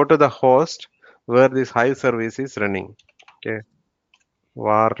have to go to the host where this Hive service is running. Okay,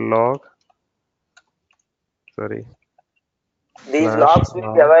 var log. Sorry, These logs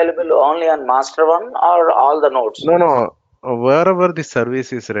will be /var. available only on master one or all the nodes. No, no. Wherever the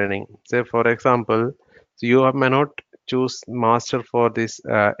service is running, say for example, so you may not choose master for this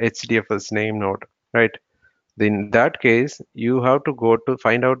HDFS name node, right? In that case, you have to go to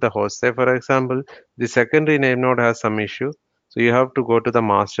find out the host. Say for example, the secondary name node has some issue, so you have to go to the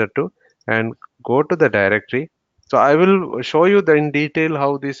master too and go to the directory. So I will show you the in detail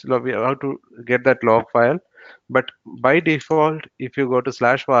how this how to get that log file. But by default, if you go to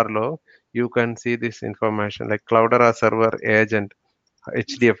 /var log, you can see this information like Cloudera server agent,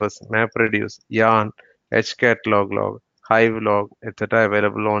 HDFS, MapReduce, Yarn, hcat log, Hive log, etc.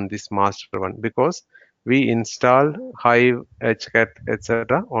 available on this master one, because we installed Hive, hcat,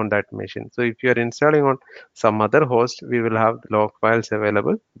 etc. on that machine. So if you are installing on some other host, we will have the log files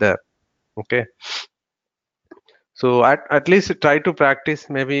available there. Okay. So at least try to practice.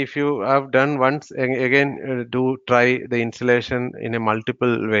 Maybe if you have done once, again do try the installation in a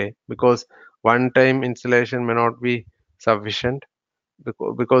multiple way, because one time installation may not be sufficient,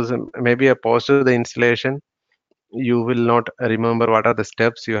 because maybe a post the installation you will not remember what are the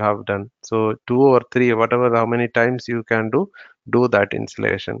steps you have done. So two or three, whatever, how many times you can do that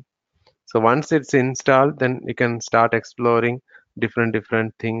installation. So once it's installed, then you can start exploring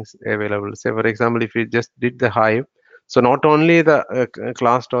different things available. Say for example, if you just did the Hive, so not only the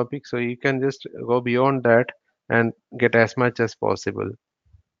class topic, so you can just go beyond that and get as much as possible.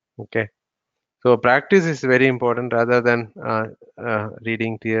 Okay, so practice is very important rather than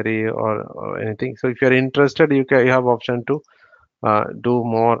reading theory or anything. So if you're interested, you have option to do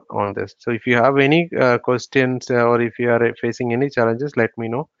more on this. So if you have any questions or if you are facing any challenges, let me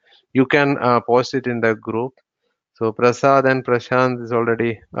know. You can post it in the group. So Prasad and Prashant is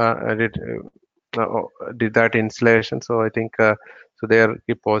already did that installation. So I think so they are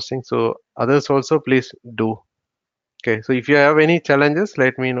keep posting. So others also please do. Okay. So if you have any challenges,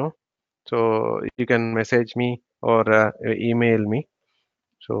 let me know. So you can message me or email me.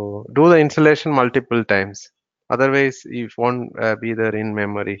 So do the installation multiple times. Otherwise, it won't be there in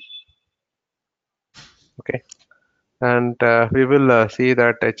memory. Okay. and we will see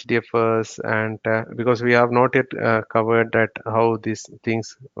that HDFS, and because we have not yet covered that how these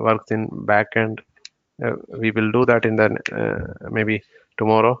things works in backend. We will do that in the maybe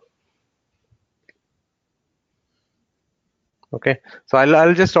tomorrow. Okay, so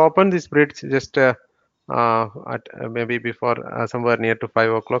I'll just open this bridge just at maybe before somewhere near to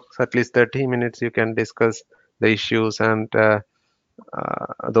 5 o'clock. So at least 30 minutes you can discuss the issues and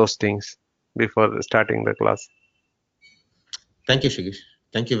those things before starting the class. Thank you, Shigesh.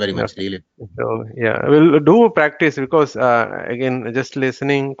 Thank you very much. Okay. Really. So yeah, we'll do practice because again, just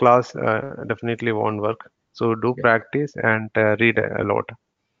listening class definitely won't work. So do Yeah. practice and read a lot.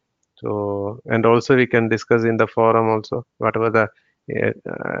 So, and also we can discuss in the forum also whatever the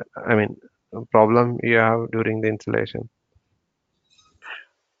I mean problem you have during the installation.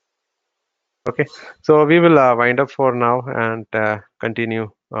 Okay, so we will wind up for now and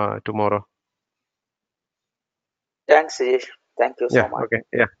continue tomorrow. Thanks, Sajesh. Thank you so Yeah. much. Okay.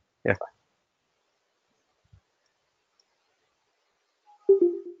 Yeah. Yeah.